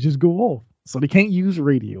 it might just go off. So they can't use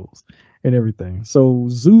radios and everything. So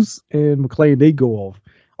Zeus and McClane, they go off.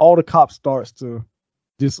 All the cops starts to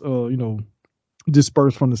just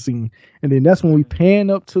disperse from the scene, and then that's when we pan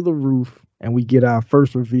up to the roof and we get our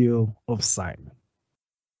first reveal of Simon.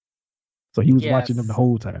 So he was watching them the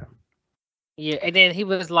whole time. Yeah, and then he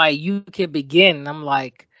was like, "You can begin." And I'm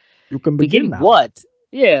like, "You can begin now. What?"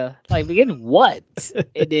 Yeah, like begin what?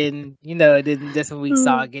 And then that's when we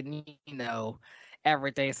saw getting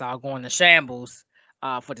everything started going to shambles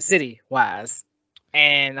for the city wise.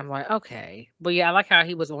 And I'm like, okay, but yeah, I like how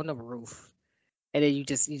he was on the roof, and then you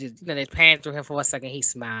just they pan through him for a second. He's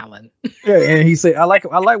smiling. Yeah, and he said, I like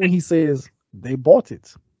when he says they bought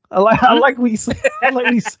it. I like when he said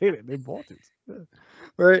it. They bought it. Yeah.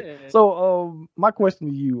 Right. Yeah. So, my question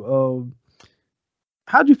to you,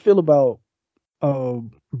 how'd you feel about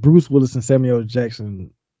Bruce Willis and Samuel L.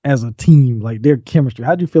 Jackson as a team, like their chemistry?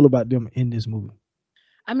 How'd you feel about them in this movie?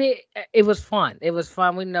 I mean, it was fun. It was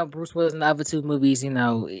fun. We know Bruce Willis in the other two movies, he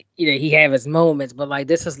had his moments, but like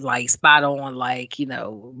this was like spot on, like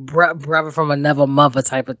brother from another mother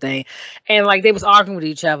type of thing, and like they was arguing with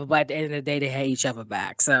each other, but at the end of the day, they had each other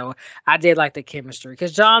back. So I did like the chemistry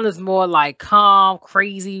because John is more like calm,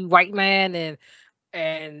 crazy white man,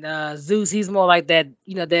 and Zeus, he's more like that,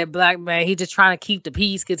 that black man. He just trying to keep the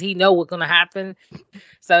peace because he know what's gonna happen.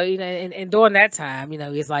 So and during that time,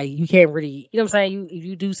 it's like you can't really, what I'm saying. If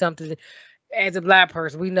you do something as a black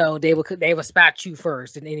person, we know they will spot you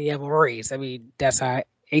first in any other race. I mean, that's how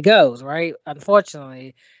it goes, right?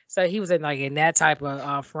 Unfortunately. So he was in that type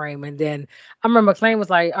of frame, and then I remember McClane was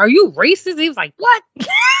like, "Are you racist?" He was like, "What?"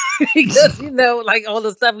 Because like all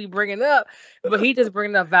the stuff we bringing up, but he just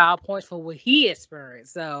bringing up valid points for what he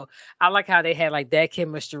experienced. So I like how they had like that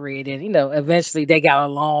chemistry, and then eventually they got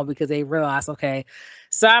along because they realized, okay,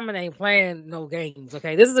 Simon ain't playing no games.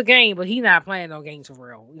 Okay, this is a game, but he not playing no games for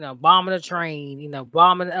real. Bombing a train,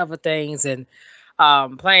 bombing other things, and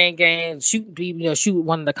playing games, shooting people, shoot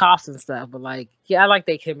one of the cops and stuff. But I like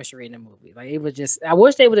their chemistry in the movie. Like it was just, I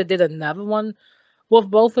wish they would have did another one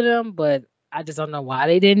with both of them, but I just don't know why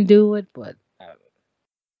they didn't do it. But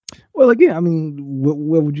well, again, I mean,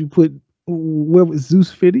 where would you put? Where would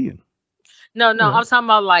Zeus fit in? No, I'm talking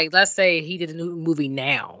about let's say he did a new movie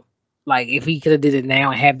now. Like if he could have did it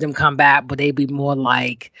now and have them come back, but they'd be more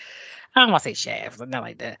like, I don't want to say Shaft, not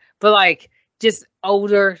like that, but just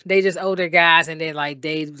older. They just older guys, and then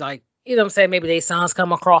they what I'm saying, maybe their sons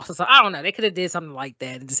come across or something. I don't know. They could have did something like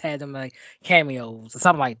that and just had them cameos or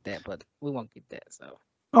something like that, but we won't get that. So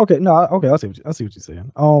okay, I see what you're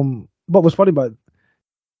saying. But what's funny about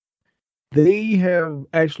they have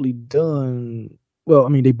actually done well. I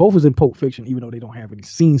mean, they both was in Pulp Fiction, even though they don't have any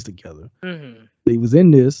scenes together. Mm-hmm. They was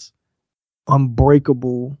in this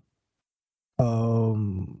Unbreakable,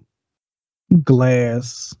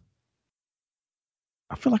 Glass.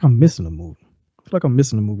 I feel like I'm missing a movie. I feel like I'm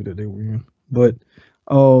missing a movie that they were in, but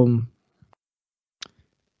Um,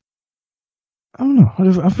 I don't know.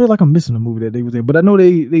 I feel like I'm missing a movie that they was in, but I know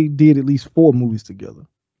they did at least 4 movies together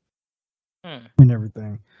and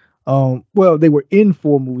everything. Well, they were in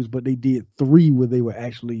 4 movies, but they did 3 where they were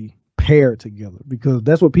actually paired together because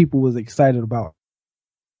that's what people was excited about.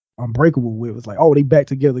 Unbreakable with was like, oh, they back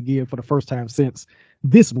together again for the first time since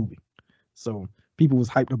this movie. So people was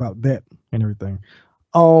hyped about that and everything.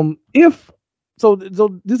 If so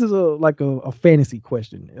this is a fantasy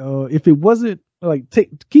question. If it wasn't like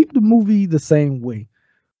keep the movie the same way,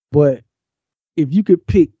 but if you could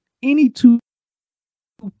pick any 2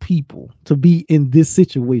 people to be in this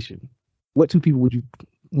situation, what 2 people would you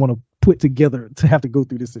want to put together to have to go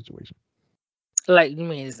through this situation? Like, you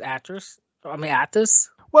mean as actors? I mean actors?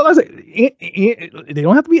 Well, I say they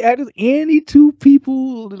don't have to be actors. Any 2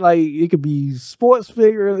 people, like it could be sports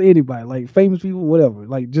figures, anybody, like famous people, whatever.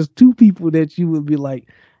 Like just 2 people that you would be like,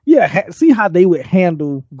 yeah, see how they would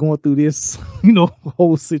handle going through this,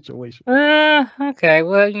 whole situation. Okay.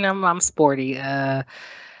 Well, I'm sporty.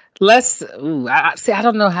 Let's. Ooh, I see. I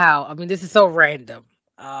don't know how. I mean, this is so random.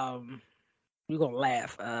 You're gonna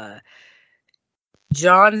laugh.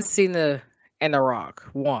 John Cena and The Rock,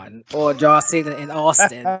 one, or John Cena and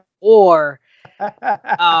Austin, or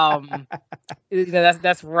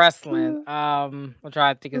that's wrestling. I'm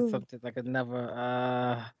trying to think of something like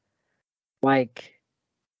another. Like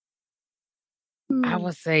I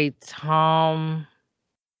would say Tom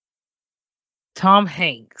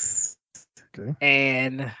Hanks. Okay.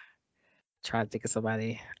 And trying to think of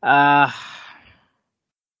somebody.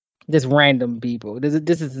 Just random people.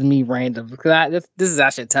 This is me random because this is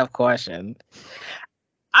actually a tough question.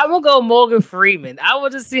 I'm gonna go Morgan Freeman. I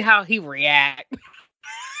want to see how he react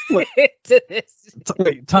to this.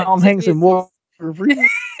 Wait, Tom Hanks and Morgan Freeman.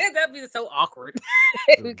 That'd be so awkward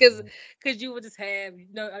because you would just have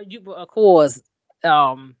of course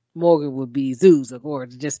Morgan would be Zeus, of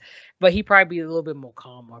course, but he'd probably be a little bit more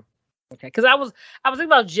calmer. Okay, because I was thinking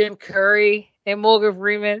about Jim Curry and Morgan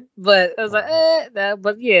Freeman, but I was like,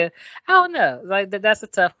 but yeah, I don't know. Like that's a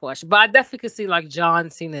tough question, but I definitely could see like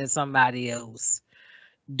John Cena and somebody else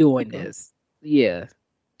doing this. Yeah,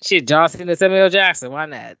 shit, John Cena, Samuel Jackson, why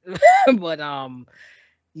not? But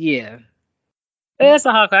yeah, that's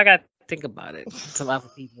a hard. I got to think about it. Some other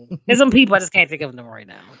people, and some people I just can't think of them right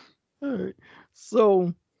now. All right,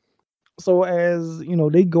 so as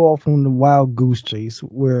they go off on the wild goose chase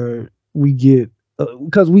where we get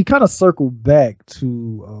because we kind of circle back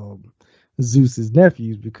to Zeus's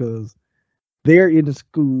nephews because they're in the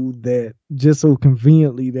school that just so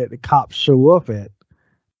conveniently that the cops show up at,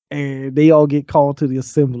 and they all get called to the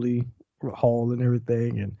assembly hall and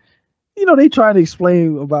everything, and they try to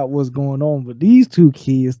explain about what's going on, but these 2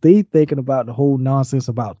 kids, they thinking about the whole nonsense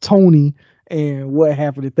about Tony and what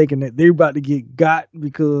happened, and thinking that they're about to get got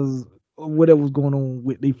because whatever was going on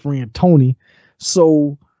with their friend Tony.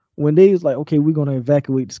 So when they was like, okay, we're gonna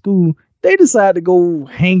evacuate the school, they decide to go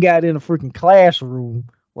hang out in a freaking classroom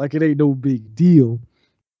like it ain't no big deal.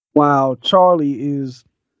 While Charlie is,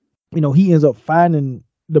 he ends up finding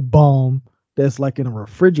the bomb that's like in a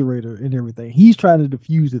refrigerator and everything. He's trying to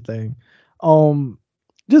defuse the thing.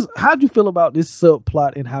 Just how'd you feel about this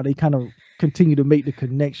subplot and how they kind of continue to make the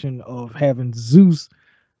connection of having Zeus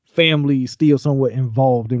family still somewhat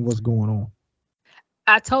involved in what's going on?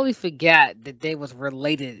 I totally forgot that they was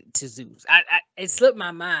related to Zeus. It slipped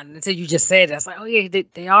my mind until you just said that. I was like, oh yeah,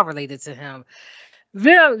 they are related to him.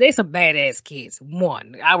 They some badass kids.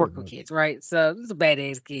 One, I work with kids, right? So these are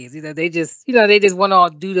badass kids. They just want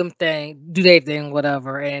to do their thing,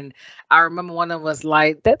 whatever. And I remember one of us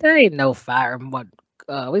like that. There ain't no fire. What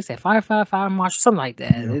we say, fire marshal, something like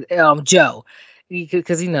that. Yeah. Joe,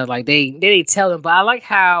 because like they tell him. But I like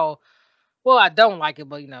how. Well, I don't like it,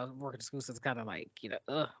 but working the school system is kind of like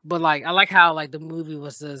But like, I like how like the movie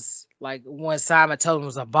was just like when Simon told him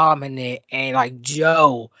was a bomb in it, and like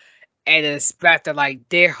Joe and the inspector, like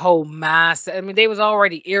their whole mindset. I mean, they was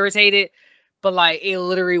already irritated, but like it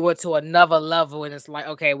literally went to another level, and it's like,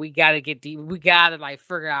 okay, we gotta like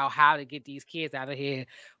figure out how to get these kids out of here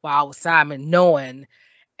while Simon knowing.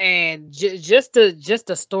 And just the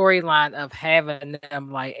storyline of having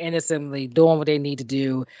them like innocently doing what they need to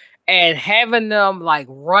do. And having them like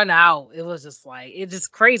run out, it was just like it's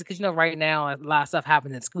just crazy because right now a lot of stuff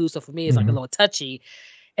happening in school. So for me, it's like a little touchy.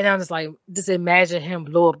 And I'm just like, just imagine him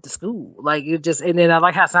blow up the school. Like it just, and then I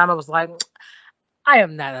like how Simon was like, I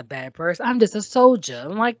am not a bad person. I'm just a soldier.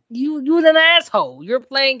 I'm like, you're an asshole. You're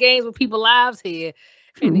playing games with people's lives here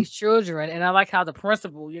and these children. And I like how the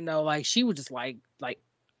principal, like she was just like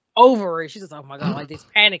over it. She's just, oh my god, like this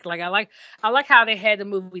panic. Like I like how they had the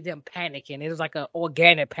movie them panicking. It was like an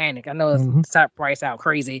organic panic. I know it's top price out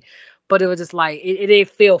crazy, but it was just like it didn't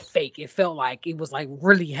feel fake. It felt like it was like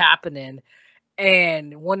really happening.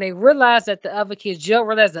 And when they realized that the other kids, Joe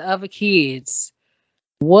realized the other kids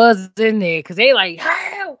was in there because they like,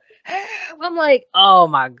 help. I'm like, oh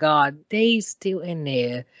my god, they still in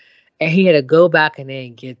there. And he had to go back in there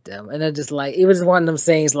and get them. And it just like, it was one of them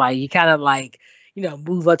things like you kind of like,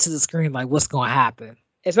 move up to the screen like what's gonna happen.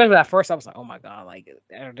 Especially at first I was like, oh my god, like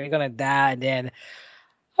are they gonna die? And then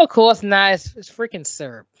of course now it's freaking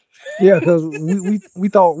syrup. Yeah, because we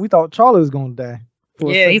thought Charlie was gonna die.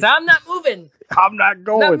 Yeah, he's like, I'm not moving. I'm not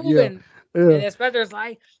going. Not moving. Yeah. And Inspector's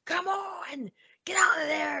like, come on, get out of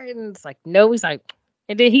there. And it's like, no, he's like,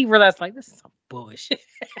 and then he realized like this is some bullshit.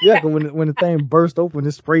 Yeah, because when the thing burst open,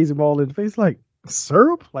 it sprays him all in the face like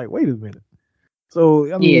syrup. Like, wait a minute.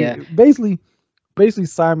 So I mean, basically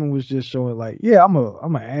Simon was just showing like, yeah, I'm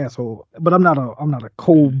an asshole, but I'm not a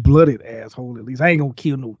cold-blooded asshole. At least I ain't gonna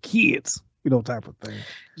kill no kids. Type of thing.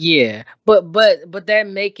 Yeah, but that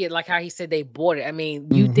make it like how he said they bought it. I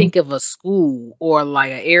mean, you think of a school or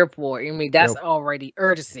like an airport. I mean, that's already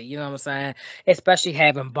urgency. You know what I'm saying? Especially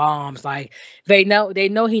having bombs. Like they know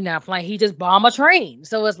he not playing. He just bombed a train.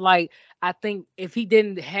 So it's like I think if he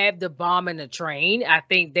didn't have the bomb in the train, I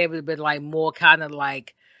think they would have been like more kind of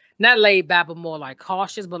like not laid back, but more like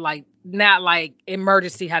cautious, but like not like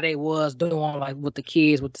emergency how they was doing like with the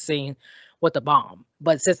kids with the scene. With the bomb,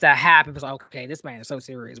 but since that happened, it was like, okay, this man is so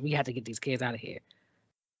serious. We have to get these kids out of here.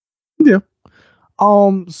 Yeah.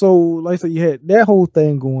 So like I said, you had that whole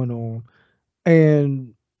thing going on,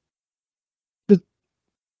 and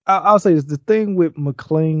I'll say this: the thing with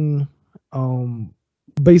McClane,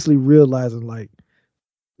 basically realizing like,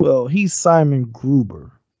 well, he's Simon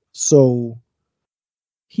Gruber, so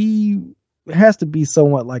he has to be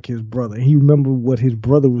somewhat like his brother. He remembered what his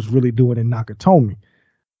brother was really doing in Nakatomi.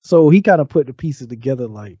 So he kind of put the pieces together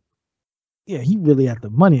like, yeah, he really had the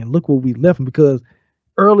money and look what we left him. Because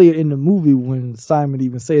earlier in the movie when Simon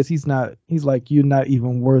even says he's like, you're not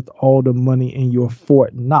even worth all the money in your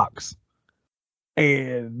Fort Knox.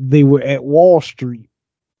 And they were at Wall Street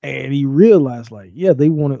and he realized like, yeah, they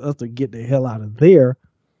wanted us to get the hell out of there.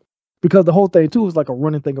 Because the whole thing too was like a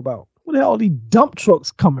running thing about where the hell are these dump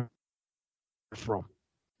trucks coming from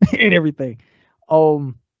and everything.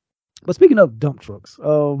 But speaking of dump trucks, I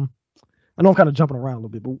know I'm kind of jumping around a little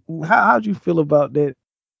bit, but how'd you feel about that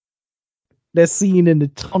scene in the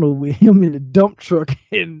tunnel with him in the dump truck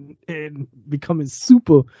and becoming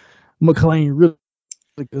super McClane really?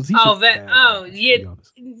 Because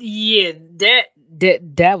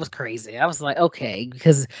that was crazy. I was like, okay,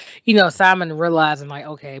 because Simon realizing like,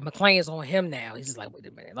 okay, McClane is on him now. He's just like, wait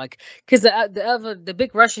a minute, like, because the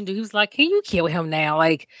big Russian dude, he was like, can you kill him now?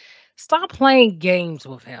 Like, stop playing games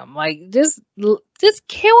with him. Like, just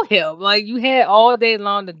kill him. Like, you had all day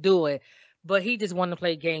long to do it, but he just wanted to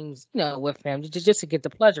play games, with him just to get the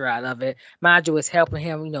pleasure out of it. Mind you, it's helping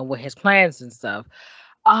him, with his plans and stuff.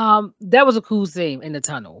 That was a cool scene in the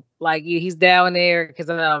tunnel. Like, he's down there because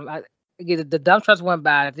the dump trucks went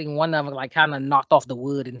by. I think one of them like kind of knocked off the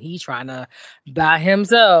wood, and he's trying to buy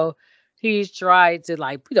himself. He's tried to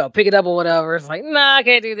like pick it up or whatever. It's like, nah, I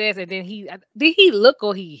can't do this. And then did he look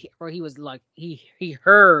or he was like he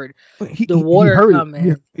heard the water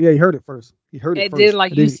coming. Yeah, he heard it first. He heard it and first. Then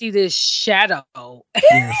like you see this shadow.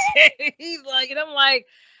 Yes. He's like, and I'm like,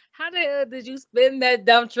 how the hell did you spin that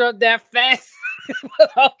dump truck that fast?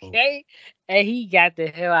 Okay. And he got the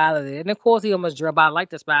hell out of there. And of course he almost drove by. I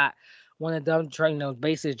like the spot. One of them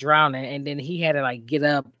basically drowning, and then he had to like get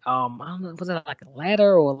up. I don't know, was it like a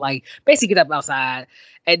ladder or like basically get up outside,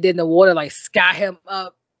 and then the water like sky him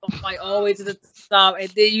up like all the way to the top, and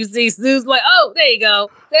then you see Snooze like, oh, there you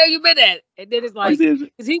go, there you been at, and then it's like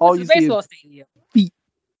because he was in baseball stadium, feet.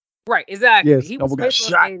 Right, exactly. Yes, he was got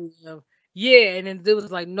shot. Stadium. Yeah, and then the dude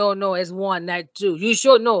was like, no, it's one, not two. You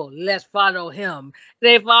sure? No, let's follow him.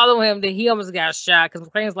 They follow him, then he almost got shot because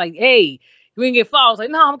McClane's like, hey. You didn't get followed. Like,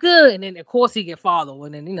 no, I'm good. And then, of course, he get followed.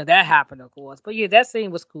 And then, that happened, of course. But, yeah, that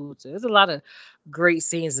scene was cool, too. There's a lot of great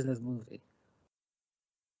scenes in this movie.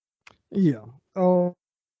 Yeah. So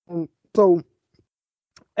we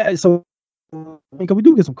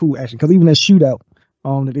do get some cool action. Because even that shootout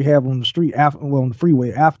that they have on the street, on the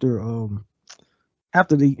freeway, after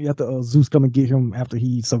Zeus come and get him after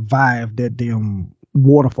he survived that damn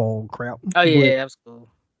waterfall crap. Oh, yeah, that was cool.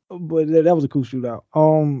 But that was a cool shootout.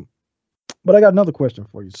 But I got another question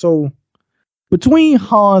for you. So, between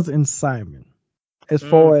Hans and Simon, as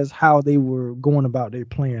far as how they were going about their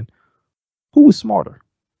plan, who was smarter?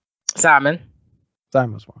 Simon.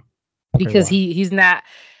 Simon's smart. Okay, because he's not.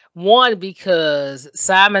 One, because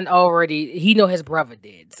Simon he know his brother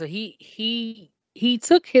did, so he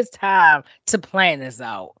took his time to plan this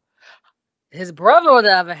out. His brother, on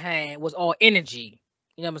the other hand, was all energy.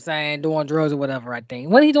 You know what I'm saying? Doing drugs or whatever. I think.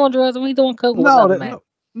 When he doing drugs? When he doing coke?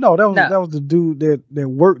 No, that was the dude that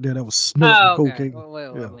worked there that was snorting cocaine.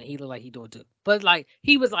 Well, I mean, he looked like he doing too, but like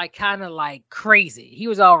he was like kind of like crazy. He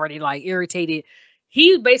was already like irritated.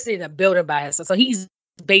 He was basically in a building by himself, so he's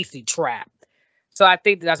basically trapped. So I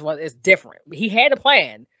think that's what is different. He had a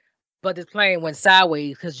plan, but this plan went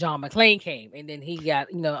sideways because John McClane came, and then he got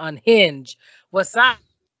unhinged. Well,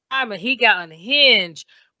 Simon, he got unhinged,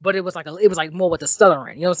 but it was like more with the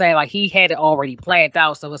stuttering. You know what I'm saying? Like he had it already planned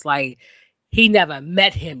out, so it's like he never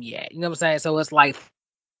met him yet. You know what I'm saying? So it's like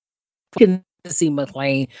to see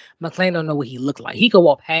McClane. McClane don't know what he looked like. He could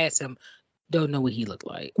walk past him, don't know what he looked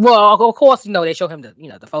like. Well, of course, they show him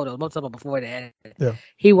the photos. Most of them before that. Yeah.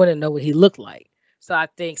 He wouldn't know what he looked like. So I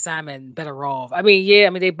think Simon better off. I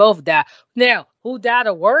mean, they both died. Now, who died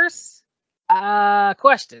the worst?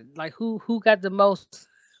 Question. Like who got the most?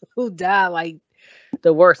 Who died like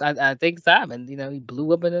the worst? I think Simon. He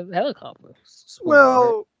blew up in a helicopter.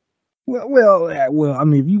 Well. I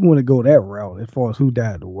mean, if you want to go that route, as far as who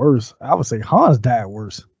died the worst, I would say Hans died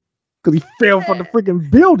worse because he fell from the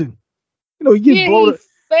freaking building. He gets blown. He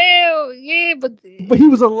fell. Yeah, but he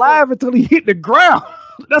was alive until he hit the ground.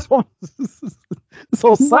 That's what.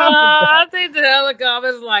 So Simon died. I think the helicopter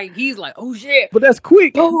is like he's like, oh shit. But that's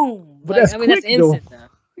quick. Boom. But that's quick, that's instant though.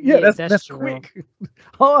 Yeah, that's quick.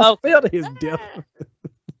 Hans fell to his death.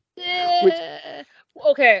 Yeah.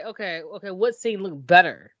 Okay. What scene looked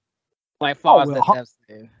better? Like far as the death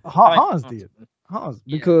scene. Hans did. Hans,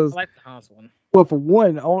 because I like the Hans one. Well, for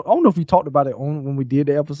one, I don't know if we talked about it when we did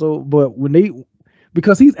the episode, but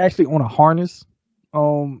because he's actually on a harness.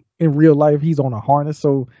 In real life, he's on a harness.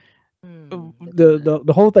 So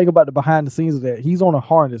the whole thing about the behind the scenes is that he's on a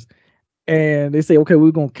harness, and they say, okay,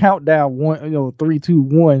 we're gonna count down 1, 3, 2,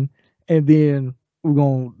 1, and then we're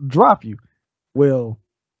gonna drop you. Well,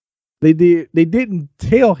 they didn't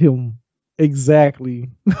tell him exactly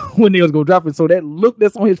when they was gonna drop it. So that look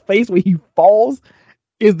that's on his face when he falls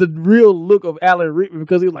is the real look of Alan Rickman,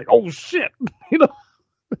 because he was like, oh shit,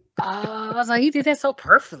 I was like, he did that so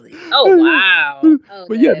perfectly. Oh wow.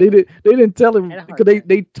 But yeah, they didn't tell him, because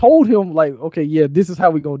they told him like, okay, yeah, this is how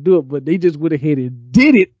we gonna do it, but they just went ahead and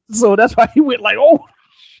did it. So that's why he went like, oh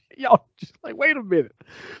y'all just like, wait a minute.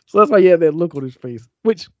 So that's why he had that look on his face,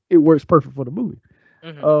 which it works perfect for the movie.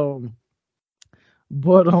 Mm-hmm.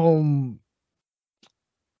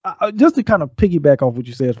 Just to kind of piggyback off what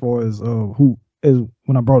you said as far as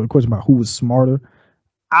when I brought the question about who was smarter,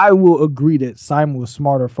 I will agree that Simon was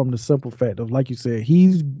smarter from the simple fact of, like you said,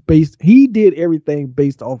 he did everything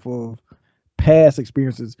based off of past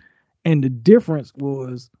experiences, and the difference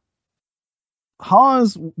was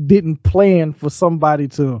Hans didn't plan for somebody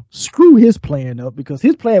to screw his plan up, because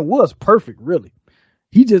his plan was perfect, really.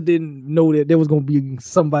 He just didn't know that there was going to be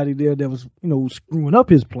somebody there that was, screwing up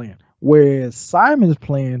his plan. Whereas Simon's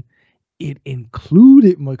plan, it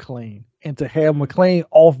included McClane, and to have McClane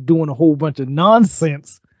off doing a whole bunch of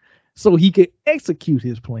nonsense so he could execute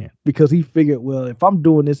his plan, because he figured, well, if I'm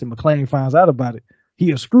doing this and McClane finds out about it,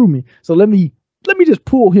 he'll screw me. So let me just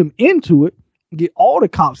pull him into it, get all the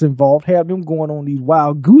cops involved, have them going on these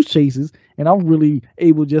wild goose chases, and I'm really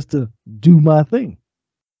able just to do my thing.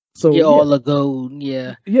 So all the gold,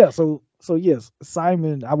 yeah. Yeah, so yes,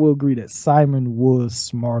 Simon, I will agree that Simon was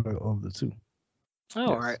smarter of the two.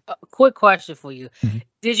 All right. Quick question for you. Mm-hmm.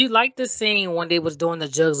 Did you like the scene when they was doing the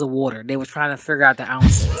jugs of water? They was trying to figure out the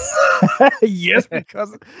ounces. Yes,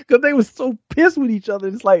 because they were so pissed with each other.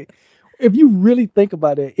 It's like, if you really think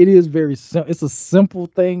about it, it is very simple. It's a simple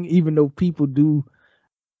thing, even though people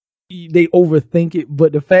they overthink it.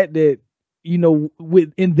 But the fact that,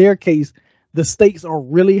 in their case, the stakes are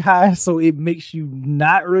really high, so it makes you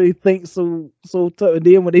not really think so tough. And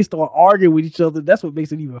then when they start arguing with each other, that's what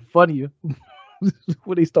makes it even funnier.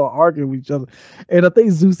 When they start arguing with each other. And I think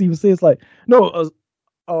Zeus even says like, no,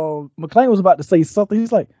 McClane was about to say something.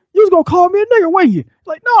 He's like, you was gonna call me a nigger, weren't you?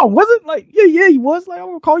 Like, no, I wasn't. Like, yeah, he was. Like, I'm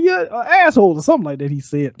gonna call you an asshole or something like that, he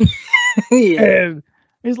said. Yeah. And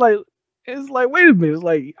it's like, wait a minute. It's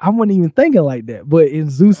like, I wasn't even thinking like that. But in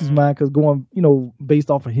Zeus's mind, because going, based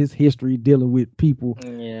off of his history dealing with people,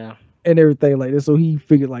 yeah, and everything like that, so he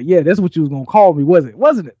figured like, yeah, that's what you was gonna call me, wasn't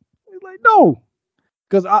it? He's like, no,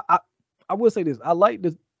 because I will say this. I like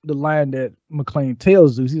the line that McClane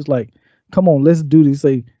tells Zeus. He's like, come on, let's do this.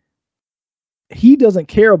 Say, he doesn't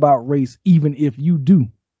care about race, even if you do.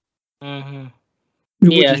 Mm-hmm.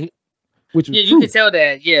 Yeah. which was Yeah, true. you could tell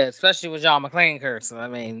that. Yeah, especially with John McClane character. I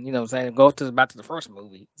mean, you know, what I'm saying go to back to the first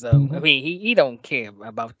movie. So I mean, he don't care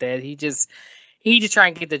about that. He just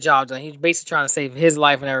trying to get the job done. He's basically trying to save his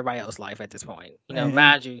life and everybody else's life at this point. You know,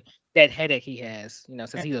 mind you, that headache he has. You know,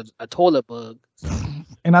 since he's a toilet bug. So.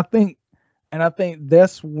 And I think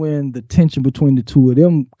that's when the tension between the two of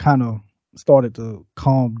them kind of started to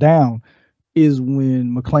calm down. Is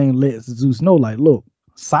when McClane lets Zeus know, like, look,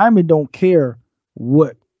 Simon don't care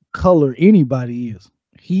what color anybody is.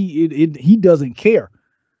 He doesn't care.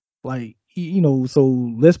 Like,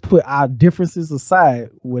 so let's put our differences aside,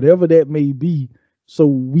 whatever that may be, so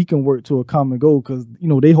we can work to a common goal. Because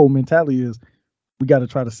their whole mentality is we got to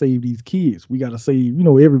try to save these kids. We got to save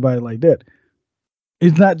everybody like that.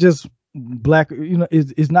 It's not just black.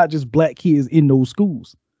 It's not just black kids in those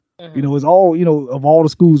schools. It's all, of all the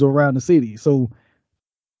schools around the city. So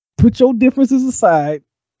put your differences aside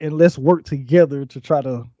and let's work together to try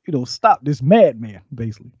to, stop this madman,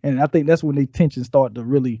 basically. And I think that's when the tensions start to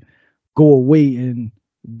really go away and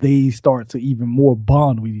they start to even more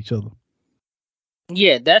bond with each other.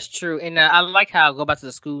 Yeah, that's true. And I like how, go back to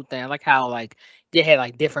the school thing, I like how, like, they had,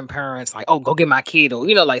 like, different parents, like, oh, go get my kid, or,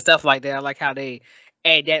 like, stuff like that. I like how they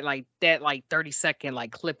add that 30-second,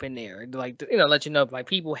 like, clip in there. Like, let you know, like,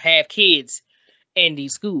 people have kids in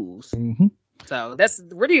these schools. So that's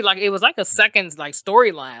really, like, it was like a second, like,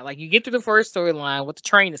 storyline. Like, you get through the first storyline with the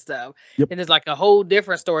train and stuff. Yep. And there's, like, a whole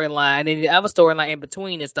different storyline. And the other storyline in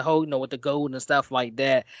between is the whole, with the gold and stuff like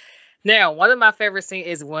that. Now, one of my favorite scenes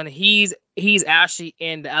is when he's actually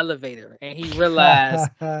in the elevator and he realized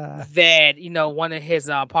that one of his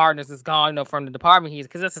partners is gone from the department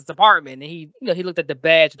because that's his department, and he looked at the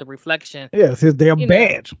badge, the reflection. Yeah, it's his damn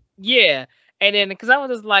badge. Yeah, and then because I was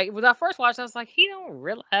just like, when I first watched, I was like, he don't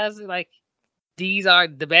realize like these are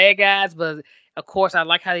the bad guys, but of course I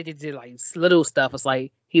like how they did like little stuff. It's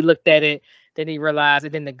like he looked at it. Then he realized,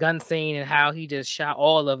 and then the gun scene and how he just shot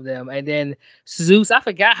all of them. And then Zeus, I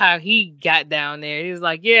forgot how he got down there. He was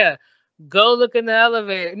like, yeah, go look in the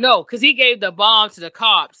elevator. No, because he gave the bomb to the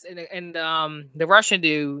cops. And the Russian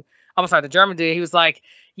dude, I'm sorry, the German dude, he was like,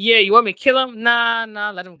 yeah, you want me to kill him?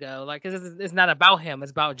 Nah, let him go. Like, cause it's not about him.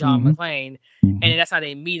 It's about John McClane. And that's how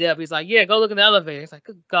they meet up. He's like, yeah, go look in the elevator. He's like,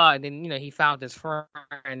 good God. And then, he found his friend,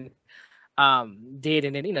 and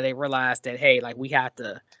then, they realized that, hey, like, we have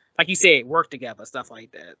to, like you said, work together, stuff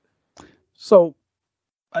like that. So,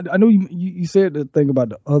 I know you said the thing about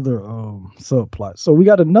the other subplot. So we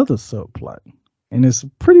got another subplot, and it's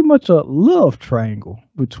pretty much a love triangle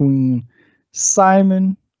between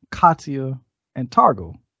Simon, Katya, and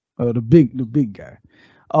Targo, the big guy.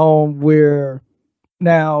 Where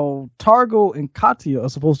now Targo and Katya are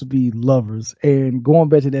supposed to be lovers, and going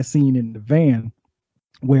back to that scene in the van,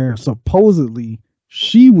 where supposedly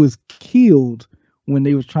she was killed when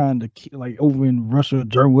they was trying to like over in Russia,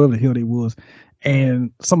 Germany, wherever the hell they was,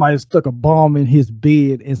 and somebody stuck a bomb in his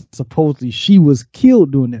bed, and supposedly she was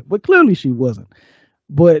killed doing that, but clearly she wasn't.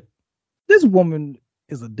 But this woman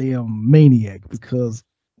is a damn maniac, because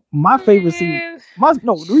my favorite scene,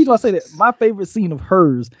 the reason I say that, my favorite scene of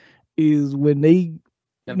hers is when they,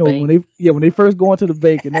 when they first go into the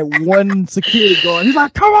bank, and that one security guard, he's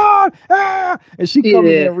like, "Come on!" And she comes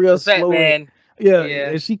in real slow. Yeah,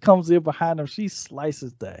 and she comes in behind him. She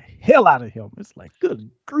slices the hell out of him. It's like, good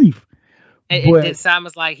grief. And then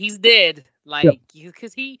Simon's like, he's dead. Like,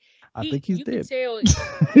 because I think he's dead. Can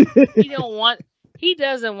tell he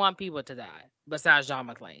doesn't want people to die. Besides John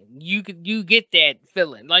McClane, you get that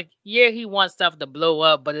feeling. Like, yeah, he wants stuff to blow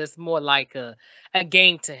up, but it's more like a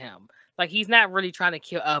game to him. Like, he's not really trying to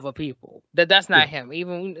kill other people. That's not him.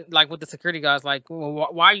 Even like with the security guards, like, well,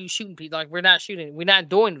 why are you shooting people? Like, we're not shooting. We're not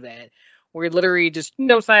doing that. We're literally just, what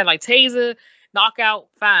I'm saying, like, taser, knockout,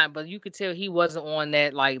 fine. But you could tell he wasn't on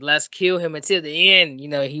that, like, let's kill him until the end.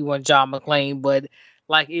 He wasn't John McClane. But,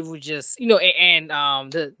 like, it was just, and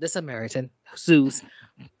the Samaritan, Zeus.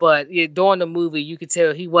 But during the movie, you could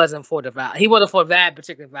tell he wasn't for the violence. He wasn't for that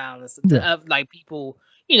particular violence of, like, people,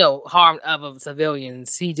 harmed other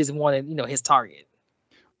civilians. He just wanted, his target.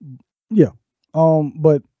 Yeah.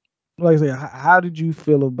 But, like I said, how did you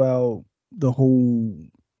feel about the whole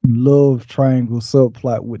love triangle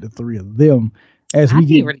subplot with the three of them? I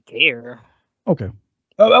didn't really care. Okay.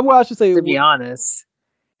 Well, I should say, to be honest.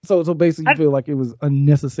 So basically, you feel like it was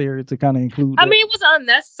unnecessary to kind of include that? I mean, it was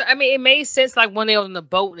unnecessary. I mean, it made sense, like, when they were on the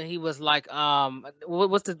boat and he was like,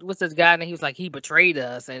 what's this guy? And he was like, he betrayed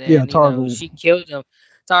us, and then Targo. She killed him.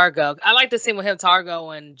 Targo. I like the scene with him, Targo,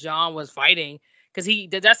 and John was fighting, because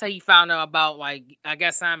that's how he found out about, like, I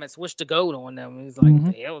guess Simon switched the gold on them. He's like,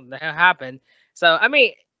 what the hell happened? So I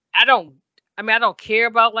mean, I mean, I don't care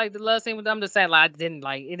about like the love scene with them. I'm just saying, like,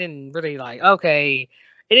 it didn't really like, okay,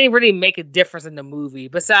 it didn't really make a difference in the movie.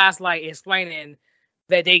 Besides, like, explaining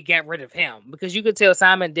that they got rid of him because you could tell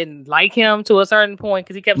Simon didn't like him to a certain point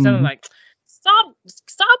because he kept saying like,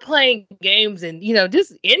 stop playing games and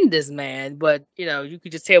just end this man. But you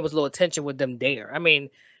could just tell it was a little tension with them there. I mean,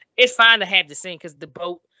 it's fine to have the scene because the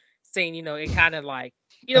boat scene, it kind of like,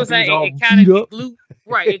 what I'm saying, it kind of glued,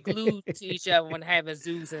 right? It glued to each other when having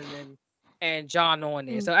Zeus and John on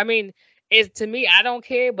there. So I mean, to me, I don't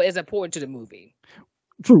care, but it's important to the movie.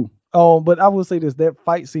 True. But I will say this: that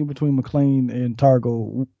fight scene between McClane and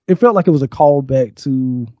Targo, it felt like it was a callback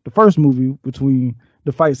to the first movie between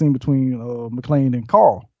the fight scene between McClane and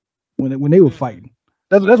Carl when they were fighting.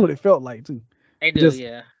 That's what it felt like too. They do,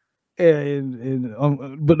 yeah. And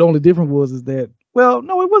but the only difference is that, well,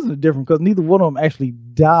 no, it wasn't a difference because neither one of them actually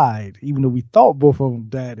died, even though we thought both of them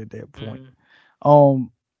died at that point.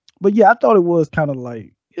 But yeah, I thought it was kind of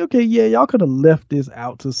like, okay, yeah, y'all could have left this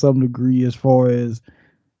out to some degree as far as,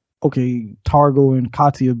 okay, Targo and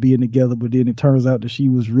Katya being together, but then it turns out that she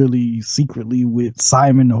was really secretly with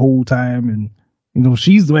Simon the whole time, and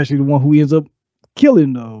she's actually the one who ends up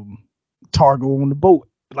killing Targo on the boat.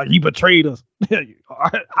 Like, he betrayed us.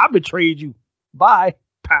 I betrayed you. Bye.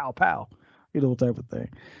 Pow pow. Type of thing.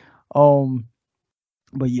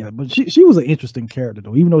 But yeah, but she was an interesting character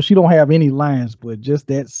though, even though she don't have any lines, but just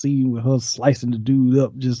that scene with her slicing the dude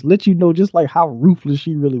up just let you know just like how ruthless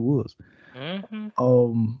she really was. And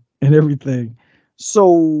everything.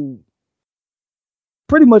 So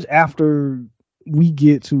pretty much after we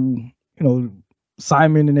get to,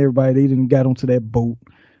 Simon and everybody, they didn't got onto that boat,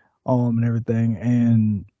 and everything.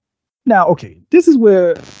 And now, okay, this is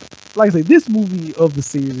where, like I say, this movie of the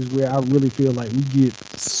series is where I really feel like we get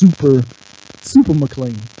super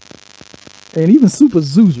McClane and even super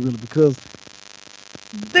Zeus, really, because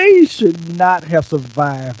they should not have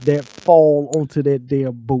survived that fall onto that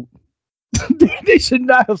damn boat. They should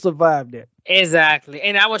not have survived that. Exactly.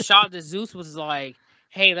 And I was shocked that Zeus was like,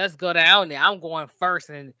 hey, let's go down there. I'm going first.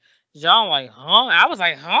 And John like, huh? I was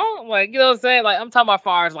like, huh? Like, what I'm saying? Like, I'm talking about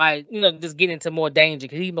far as like, just getting into more danger.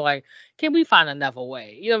 Because he'd be like, can we find another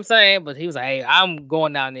way? You know what I'm saying? But he was like, hey, I'm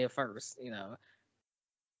going down there first,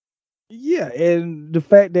 Yeah, and the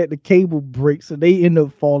fact that the cable breaks and they end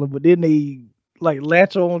up falling, but then they like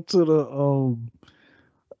latch on to the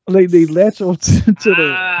they latch on to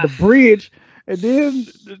the bridge, and then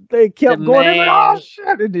they kept going. They're like, oh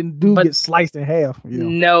shit! And then dude gets sliced in half.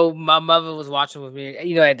 No, my mother was watching with me.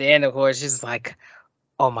 At the end, of course, she's like,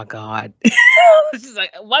 "Oh my god!" She's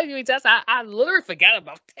like, "Why do you test?" I literally forgot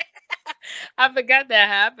about that. I forgot that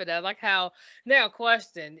happened. I like how now.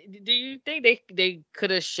 Question: do you think they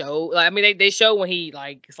could have showed? Like, I mean, they showed when he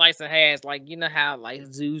like sliced in half. Like, how like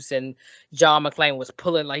Zeus and John McClane was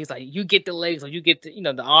pulling. Like, he's like, you get the legs or you get the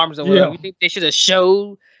the arms or whatever. You think they should have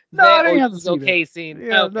showed? No, they have to see okay. That. Scene.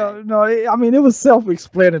 Yeah, okay. No. I mean, it was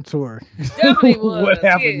self-explanatory. Definitely was. What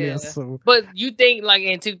happened there? So. But you think like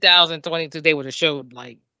in 2022 they would have showed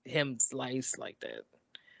like him sliced like that,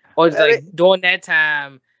 or like during that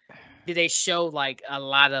time? Did they show like a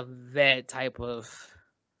lot of that type of?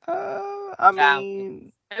 I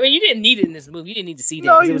mean, you didn't need it in this movie. You didn't need to see that.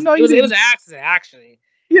 No, it was an accident, actually.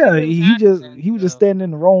 Yeah, he was just standing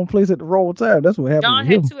in the wrong place at the wrong time. That's what happened. John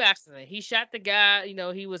had two accidents. He shot the guy.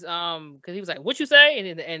 He was because he was like, "What you say?"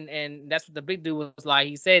 And that's what the big dude was like.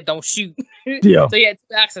 He said, "Don't shoot." Yeah. So he had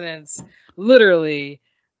two accidents, literally,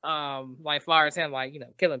 like far as him, like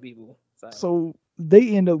killing people. So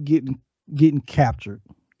they end up getting captured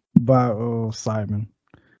by Simon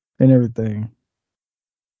and everything,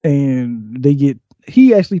 and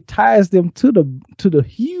he actually ties them to the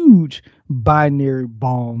huge binary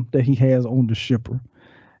bomb that he has on the shipper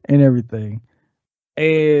and everything.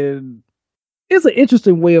 And it's an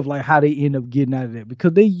interesting way of like how they end up getting out of that,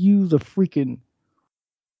 because they use a freaking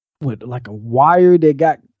like a wire that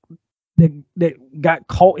got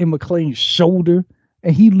caught in McClane's shoulder,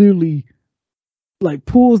 and he literally like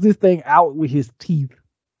pulls this thing out with his teeth,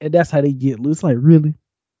 and that's how they get loose. It's like, really?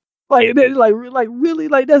 Really,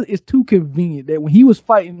 it's too convenient that when he was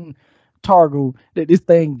fighting Targo, that this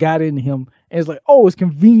thing got into him, and it's like, oh, it's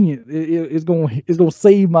convenient. It's gonna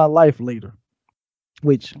save my life later,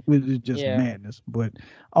 which is just madness. But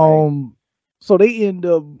so they end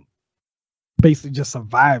up basically just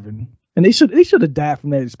surviving, and they should have died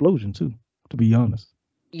from that explosion too, to be honest.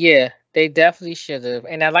 Yeah, they definitely should have.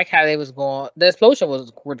 And I like how they was going. The explosion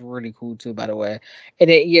was really cool too, by the way.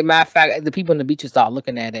 And matter of fact, the people on the beach would start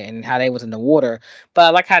looking at it and how they was in the water. But I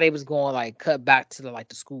like how they was going like cut back to the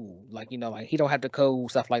school, like like he don't have the code,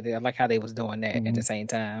 stuff like that. I like how they was doing that at the same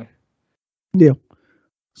time. Yeah.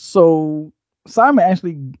 So Simon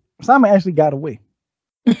actually got away.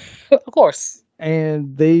 Of course.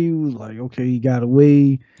 And they was like, okay, he got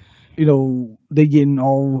away. You know, they getting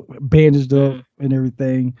all bandaged up and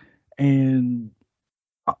everything. And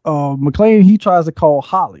McClane, he tries to call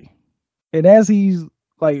Holly. And as he's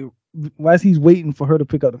waiting for her to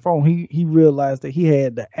pick up the phone, he realized that he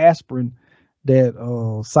had the aspirin that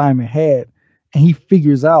Simon had, and he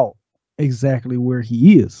figures out exactly where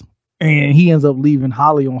he is. And he ends up leaving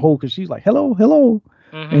Holly on hold because she's like, hello, hello.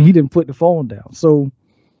 And he didn't put the phone down. So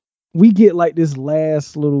we get like this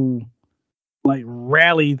last little like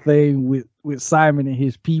rally thing with Simon and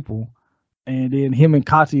his people. And then him and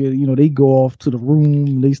Katya, you know, they go off to the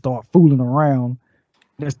room, they start fooling around.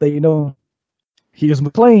 Next thing you know, here's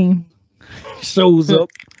McClane shows up.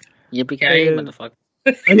 Yippee-ki-yay, motherfucker.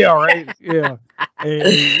 Yeah, right. Yeah.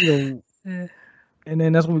 And you know, and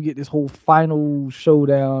then that's when we get this whole final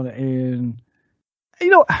showdown. And you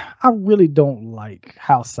know, I really don't like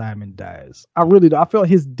how Simon dies. I really do. I felt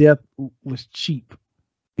his death was cheap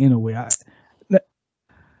in a way.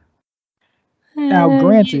 Now,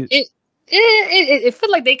 granted, it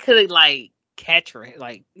felt like they could like catch her,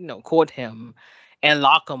 like, you know, court him and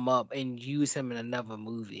lock him up and use him in another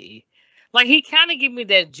movie. Like, he kind of gave me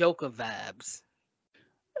that Joker vibes.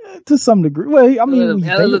 To some degree. Well, I mean,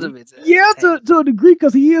 a little bit. Yeah, to a degree,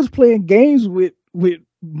 because he is playing games with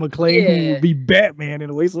McClane, who would be Batman in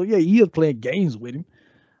a way. So yeah, he is playing games with him.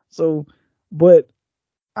 So, but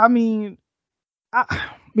I mean,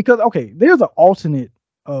 because okay, there's an alternate,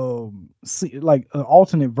 like an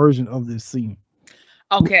alternate version of this scene.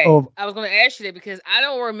 Okay, I was going to ask you that because I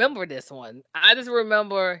don't remember this one. I just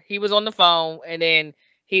remember he was on the phone and then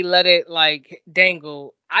he let it like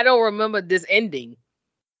dangle. I don't remember this ending.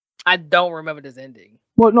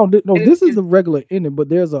 Well, no, this is the regular ending, but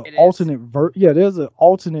there's an alternate there's an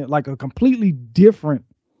alternate, like a completely different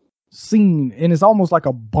scene, and it's almost like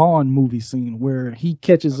a Bond movie scene where he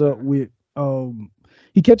catches up with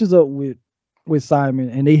Simon,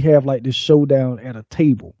 and they have like this showdown at a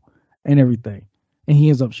table and everything, and he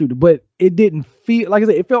ends up shooting. But it didn't feel, like I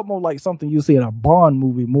said, it felt more like something you see in a Bond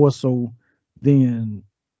movie more so than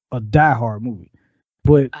a Die Hard movie.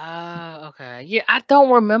 But okay, yeah, I don't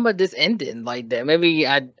remember this ending like that. Maybe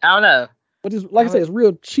I don't know. But it's like I said, it's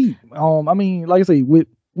real cheap. I mean, like I say, with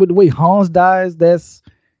the way Hans dies,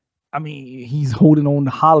 I mean, he's holding on to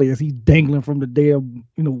Holly as he's dangling from the damn,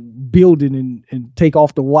 you know, building and take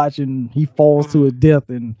off the watch, and he falls to his death.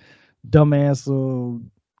 And dumbass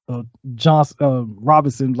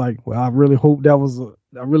Robinson, like, well, I really hope that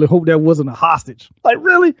wasn't a hostage. Like,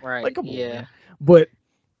 really? Right? Like, come on, yeah. man. But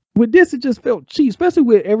with this, it just felt cheap, especially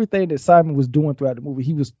with everything that Simon was doing throughout the movie.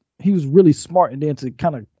 He was really smart, and then to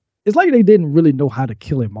kind of, it's like they didn't really know how to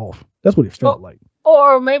kill him off. That's what it felt like.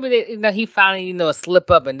 Or maybe he finally, you know,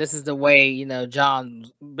 slip up, and this is the way, you know,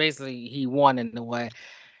 John basically he won in the way.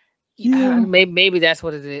 Yeah, maybe that's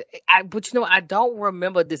what it is. But you know, I don't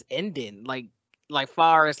remember this ending. Like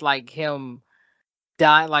far as like him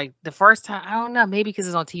dying, like the first time. I don't know. Maybe because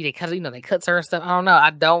it's on TV, because you know they cut certain stuff. I don't know. I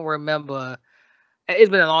don't remember.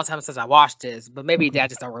 It's been a long time since I watched this, but maybe I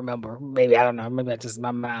just don't remember. Maybe I don't know. Maybe that's just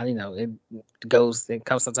my mind. You know, it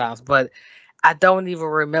comes sometimes, but I don't even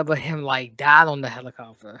remember him like dying on the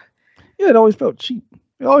helicopter. Yeah, it always felt cheap.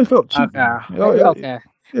 Okay.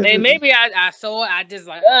 Maybe I saw it. I just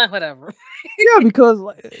like whatever. Yeah, because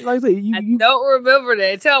like I say, you don't remember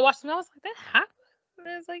that until I watched it. I was like, that happened.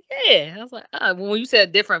 I was like, yeah. I was like, when you said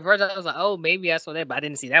a different version, I was like, oh, maybe I saw that, but I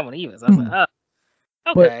didn't see that one either. So I was like, oh,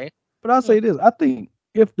 okay. But I'll say this: I think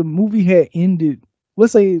if the movie had ended,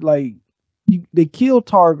 let's say like they kill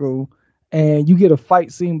Targo, and you get a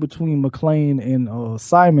fight scene between McClane and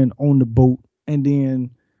Simon on the boat, and then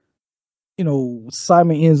you know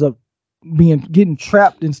Simon ends up getting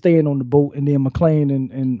trapped and staying on the boat, and then McClane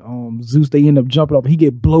and Zeus, they end up jumping up. He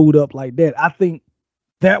get blowed up like that. I think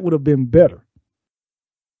that would have been better.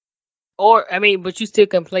 Or I mean, but you still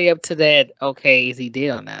can play up to that. Okay, is he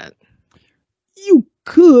dead or not? You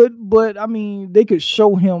could, but I mean, they could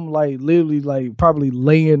show him like literally like probably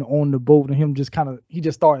laying on the boat, and him just he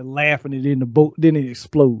just started laughing, and then the boat, then it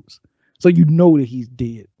explodes. So you know that he's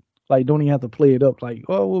dead. Like, don't even have to play it up like,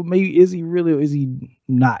 oh well, maybe is he really or is he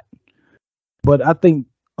not? But I think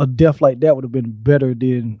a death like that would have been better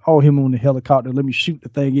than him on the helicopter. Let me shoot the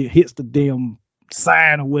thing. It hits the damn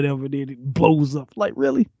sign or whatever, then it blows up. Like,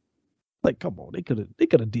 really? Like, come on, they could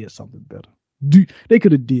have did something better. They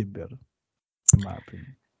could have did better, in my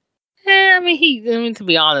opinion. Yeah, I mean, to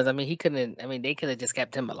be honest, I mean, he couldn't. I mean, they could have just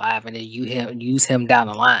kept him alive and then use him down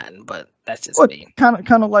the line. But that's just me. Kind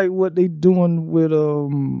of like what they doing with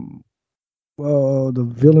the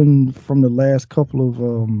villain from the last couple of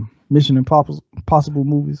Mission Impossible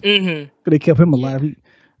movies. Mm-hmm. They kept him alive.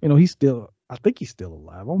 I think he's still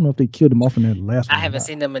alive. I don't know if they killed him off in that last one. I haven't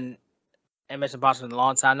seen them in Mission Impossible in a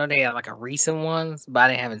long time. I know they had like a recent ones, but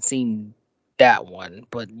I haven't seen that one.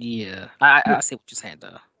 But yeah, I see what you're saying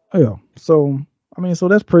though. Yeah. So so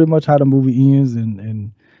that's pretty much how the movie ends,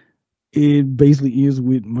 and it basically ends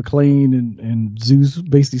with McClane and Zeus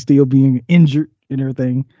basically still being injured and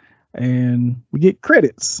everything. And we get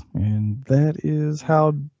credits, and that is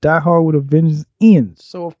how Die Hard with a Vengeance ends.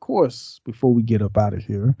 So, of course, before we get up out of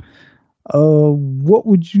here, what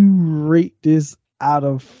would you rate this out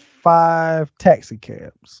of 5 taxi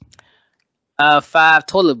cabs? 5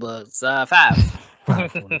 toilet bugs. 5.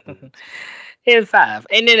 5 toilet bugs. It's 5.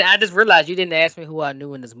 And then I just realized you didn't ask me who I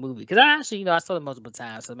knew in this movie, because I actually, I saw it multiple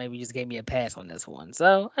times, so maybe you just gave me a pass on this one.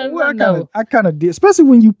 So I kind of did, especially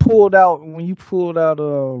when you pulled out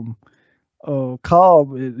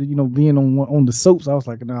Cobb, being on the soaps. I was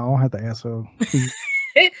like, no, I don't have to ask her.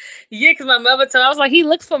 Yeah, because my mother told me, I was like, he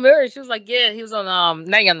looks familiar. She was like, yeah, he was on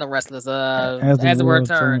Night on the Wrestlers, As the World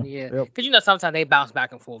Turn. Yeah, because yep. Sometimes they bounce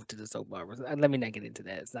back and forth to the soap operas. Let me not get into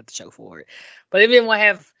that. It's not the show for it. But if anyone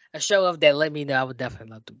have a show of that, let me know. I would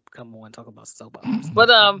definitely love to come on and talk about soap operas. But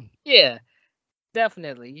yeah,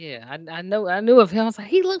 definitely, yeah. I knew of him. I was like,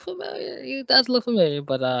 he looked familiar. He does look familiar.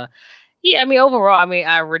 But yeah, overall,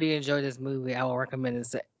 I really enjoyed this movie. I would recommend it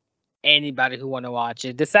to anybody who want to watch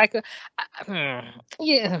it. The second,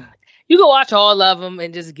 yeah, you can watch all of them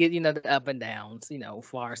and just get the up and downs. As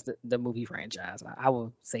far as the movie franchise, I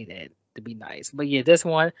will say that to be nice. But yeah, this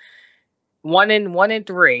one and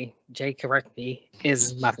 3, Jay, correct me,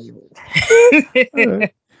 is my favorite.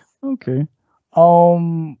 Right. Okay.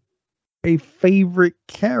 A favorite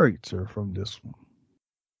character from this one?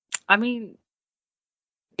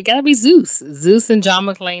 It gotta be Zeus. Zeus and John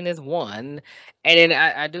McClane is one. And then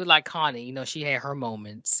I do like Connie. She had her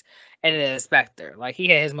moments. And then Spectre. Like, he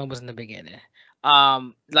had his moments in the beginning.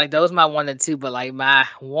 Like, those my 1 and 2. But, like, my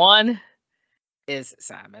 1 is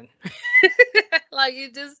Simon. Like,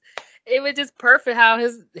 it was just perfect how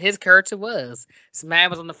his character was. This man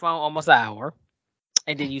was on the phone almost an hour.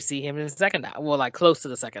 And then you see him in the second hour. Well, like, close to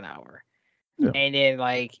the second hour. Yeah. And then,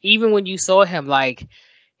 like, even when you saw him, like,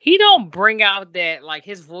 he don't bring out that, like,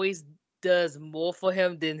 his voice does more for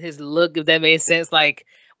him than his look, if that makes sense. Like,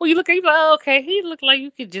 when you look at him, like, oh, okay, he looked like you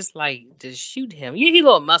could just shoot him. Yeah, he a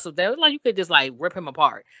little muscle there. Like, you could just, like, rip him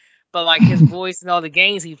apart. But, like, his voice and all the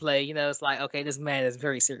games he played, it's like, okay, this man is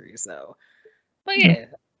very serious. So, but yeah,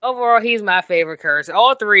 overall, he's my favorite character.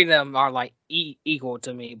 All 3 of them are, like, equal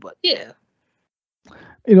to me. But, yeah.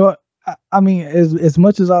 As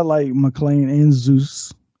much as I like McClane and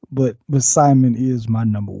Zeus, but Simon is my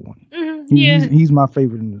number 1. Mm-hmm, yeah, he's my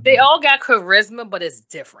favorite. They all got charisma, but it's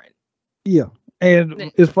different. Yeah,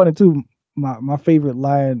 and it's funny too. My favorite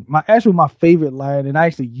line, my favorite line, and I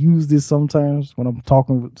actually use this sometimes when I'm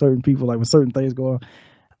talking with certain people, like when certain things go on.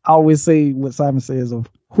 I always say what Simon says of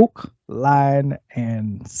hook, line,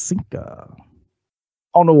 and sinker. I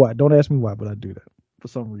don't know why. Don't ask me why, but I do that for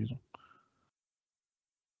some reason.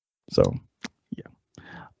 So, yeah.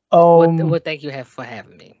 What thank you for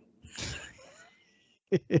having me.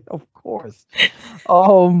 Of course.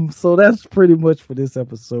 So that's pretty much for this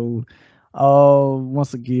episode.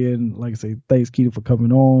 Once again, like I say, thanks Keita for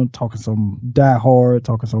coming on, talking some Die Hard,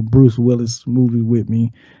 talking some Bruce Willis movie with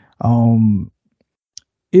me.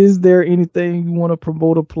 Is there anything you want to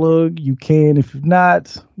promote or plug? You can. If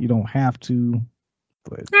not, you don't have to.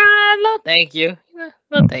 But no, thank you.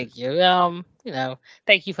 No, thank you.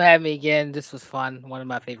 Thank you for having me again. This was fun. One of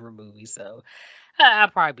my favorite movies. So I'll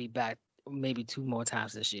probably be back maybe 2 more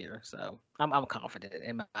times this year. So I'm confident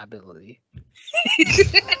in my ability.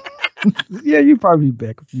 Yeah, you'll probably be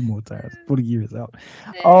back a few more times before the year is out.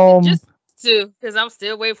 Just 2, because I'm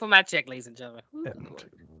still waiting for my check, ladies and gentlemen.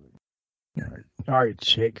 All right,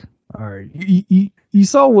 check. All right. You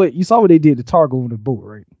saw what they did to Targo on the boat,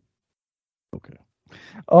 right? Okay.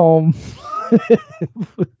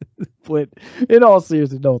 But in all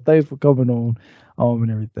seriousness, no, thanks for coming on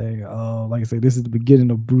and everything. Like I said, this is the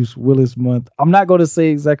beginning of Bruce Willis month. I'm not going to say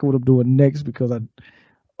exactly what I'm doing next because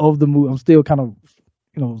of the movie, I'm still kind of,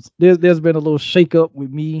 there's been a little shake up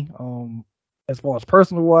with me as far as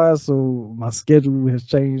personal wise, so my schedule has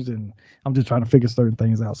changed and I'm just trying to figure certain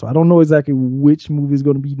things out. So I don't know exactly which movie is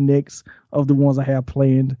going to be next of the ones I have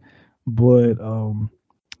planned, but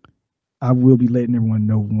I will be letting everyone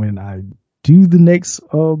know when I do the next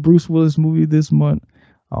Bruce Willis movie this month.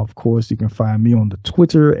 Of course, you can find me on the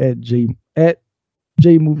Twitter at J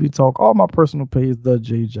Movie Talk, all my personal page, the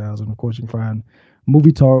J Giles, and of course you can find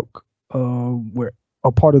Movie Talk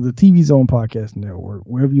a part of the TV Zone Podcast Network.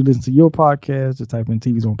 Wherever you listen to your podcast, just type in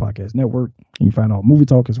TV Zone Podcast Network, and you find out Movie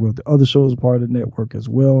Talk as well. The other shows are part of the network as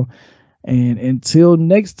well. And until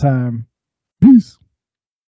next time, peace.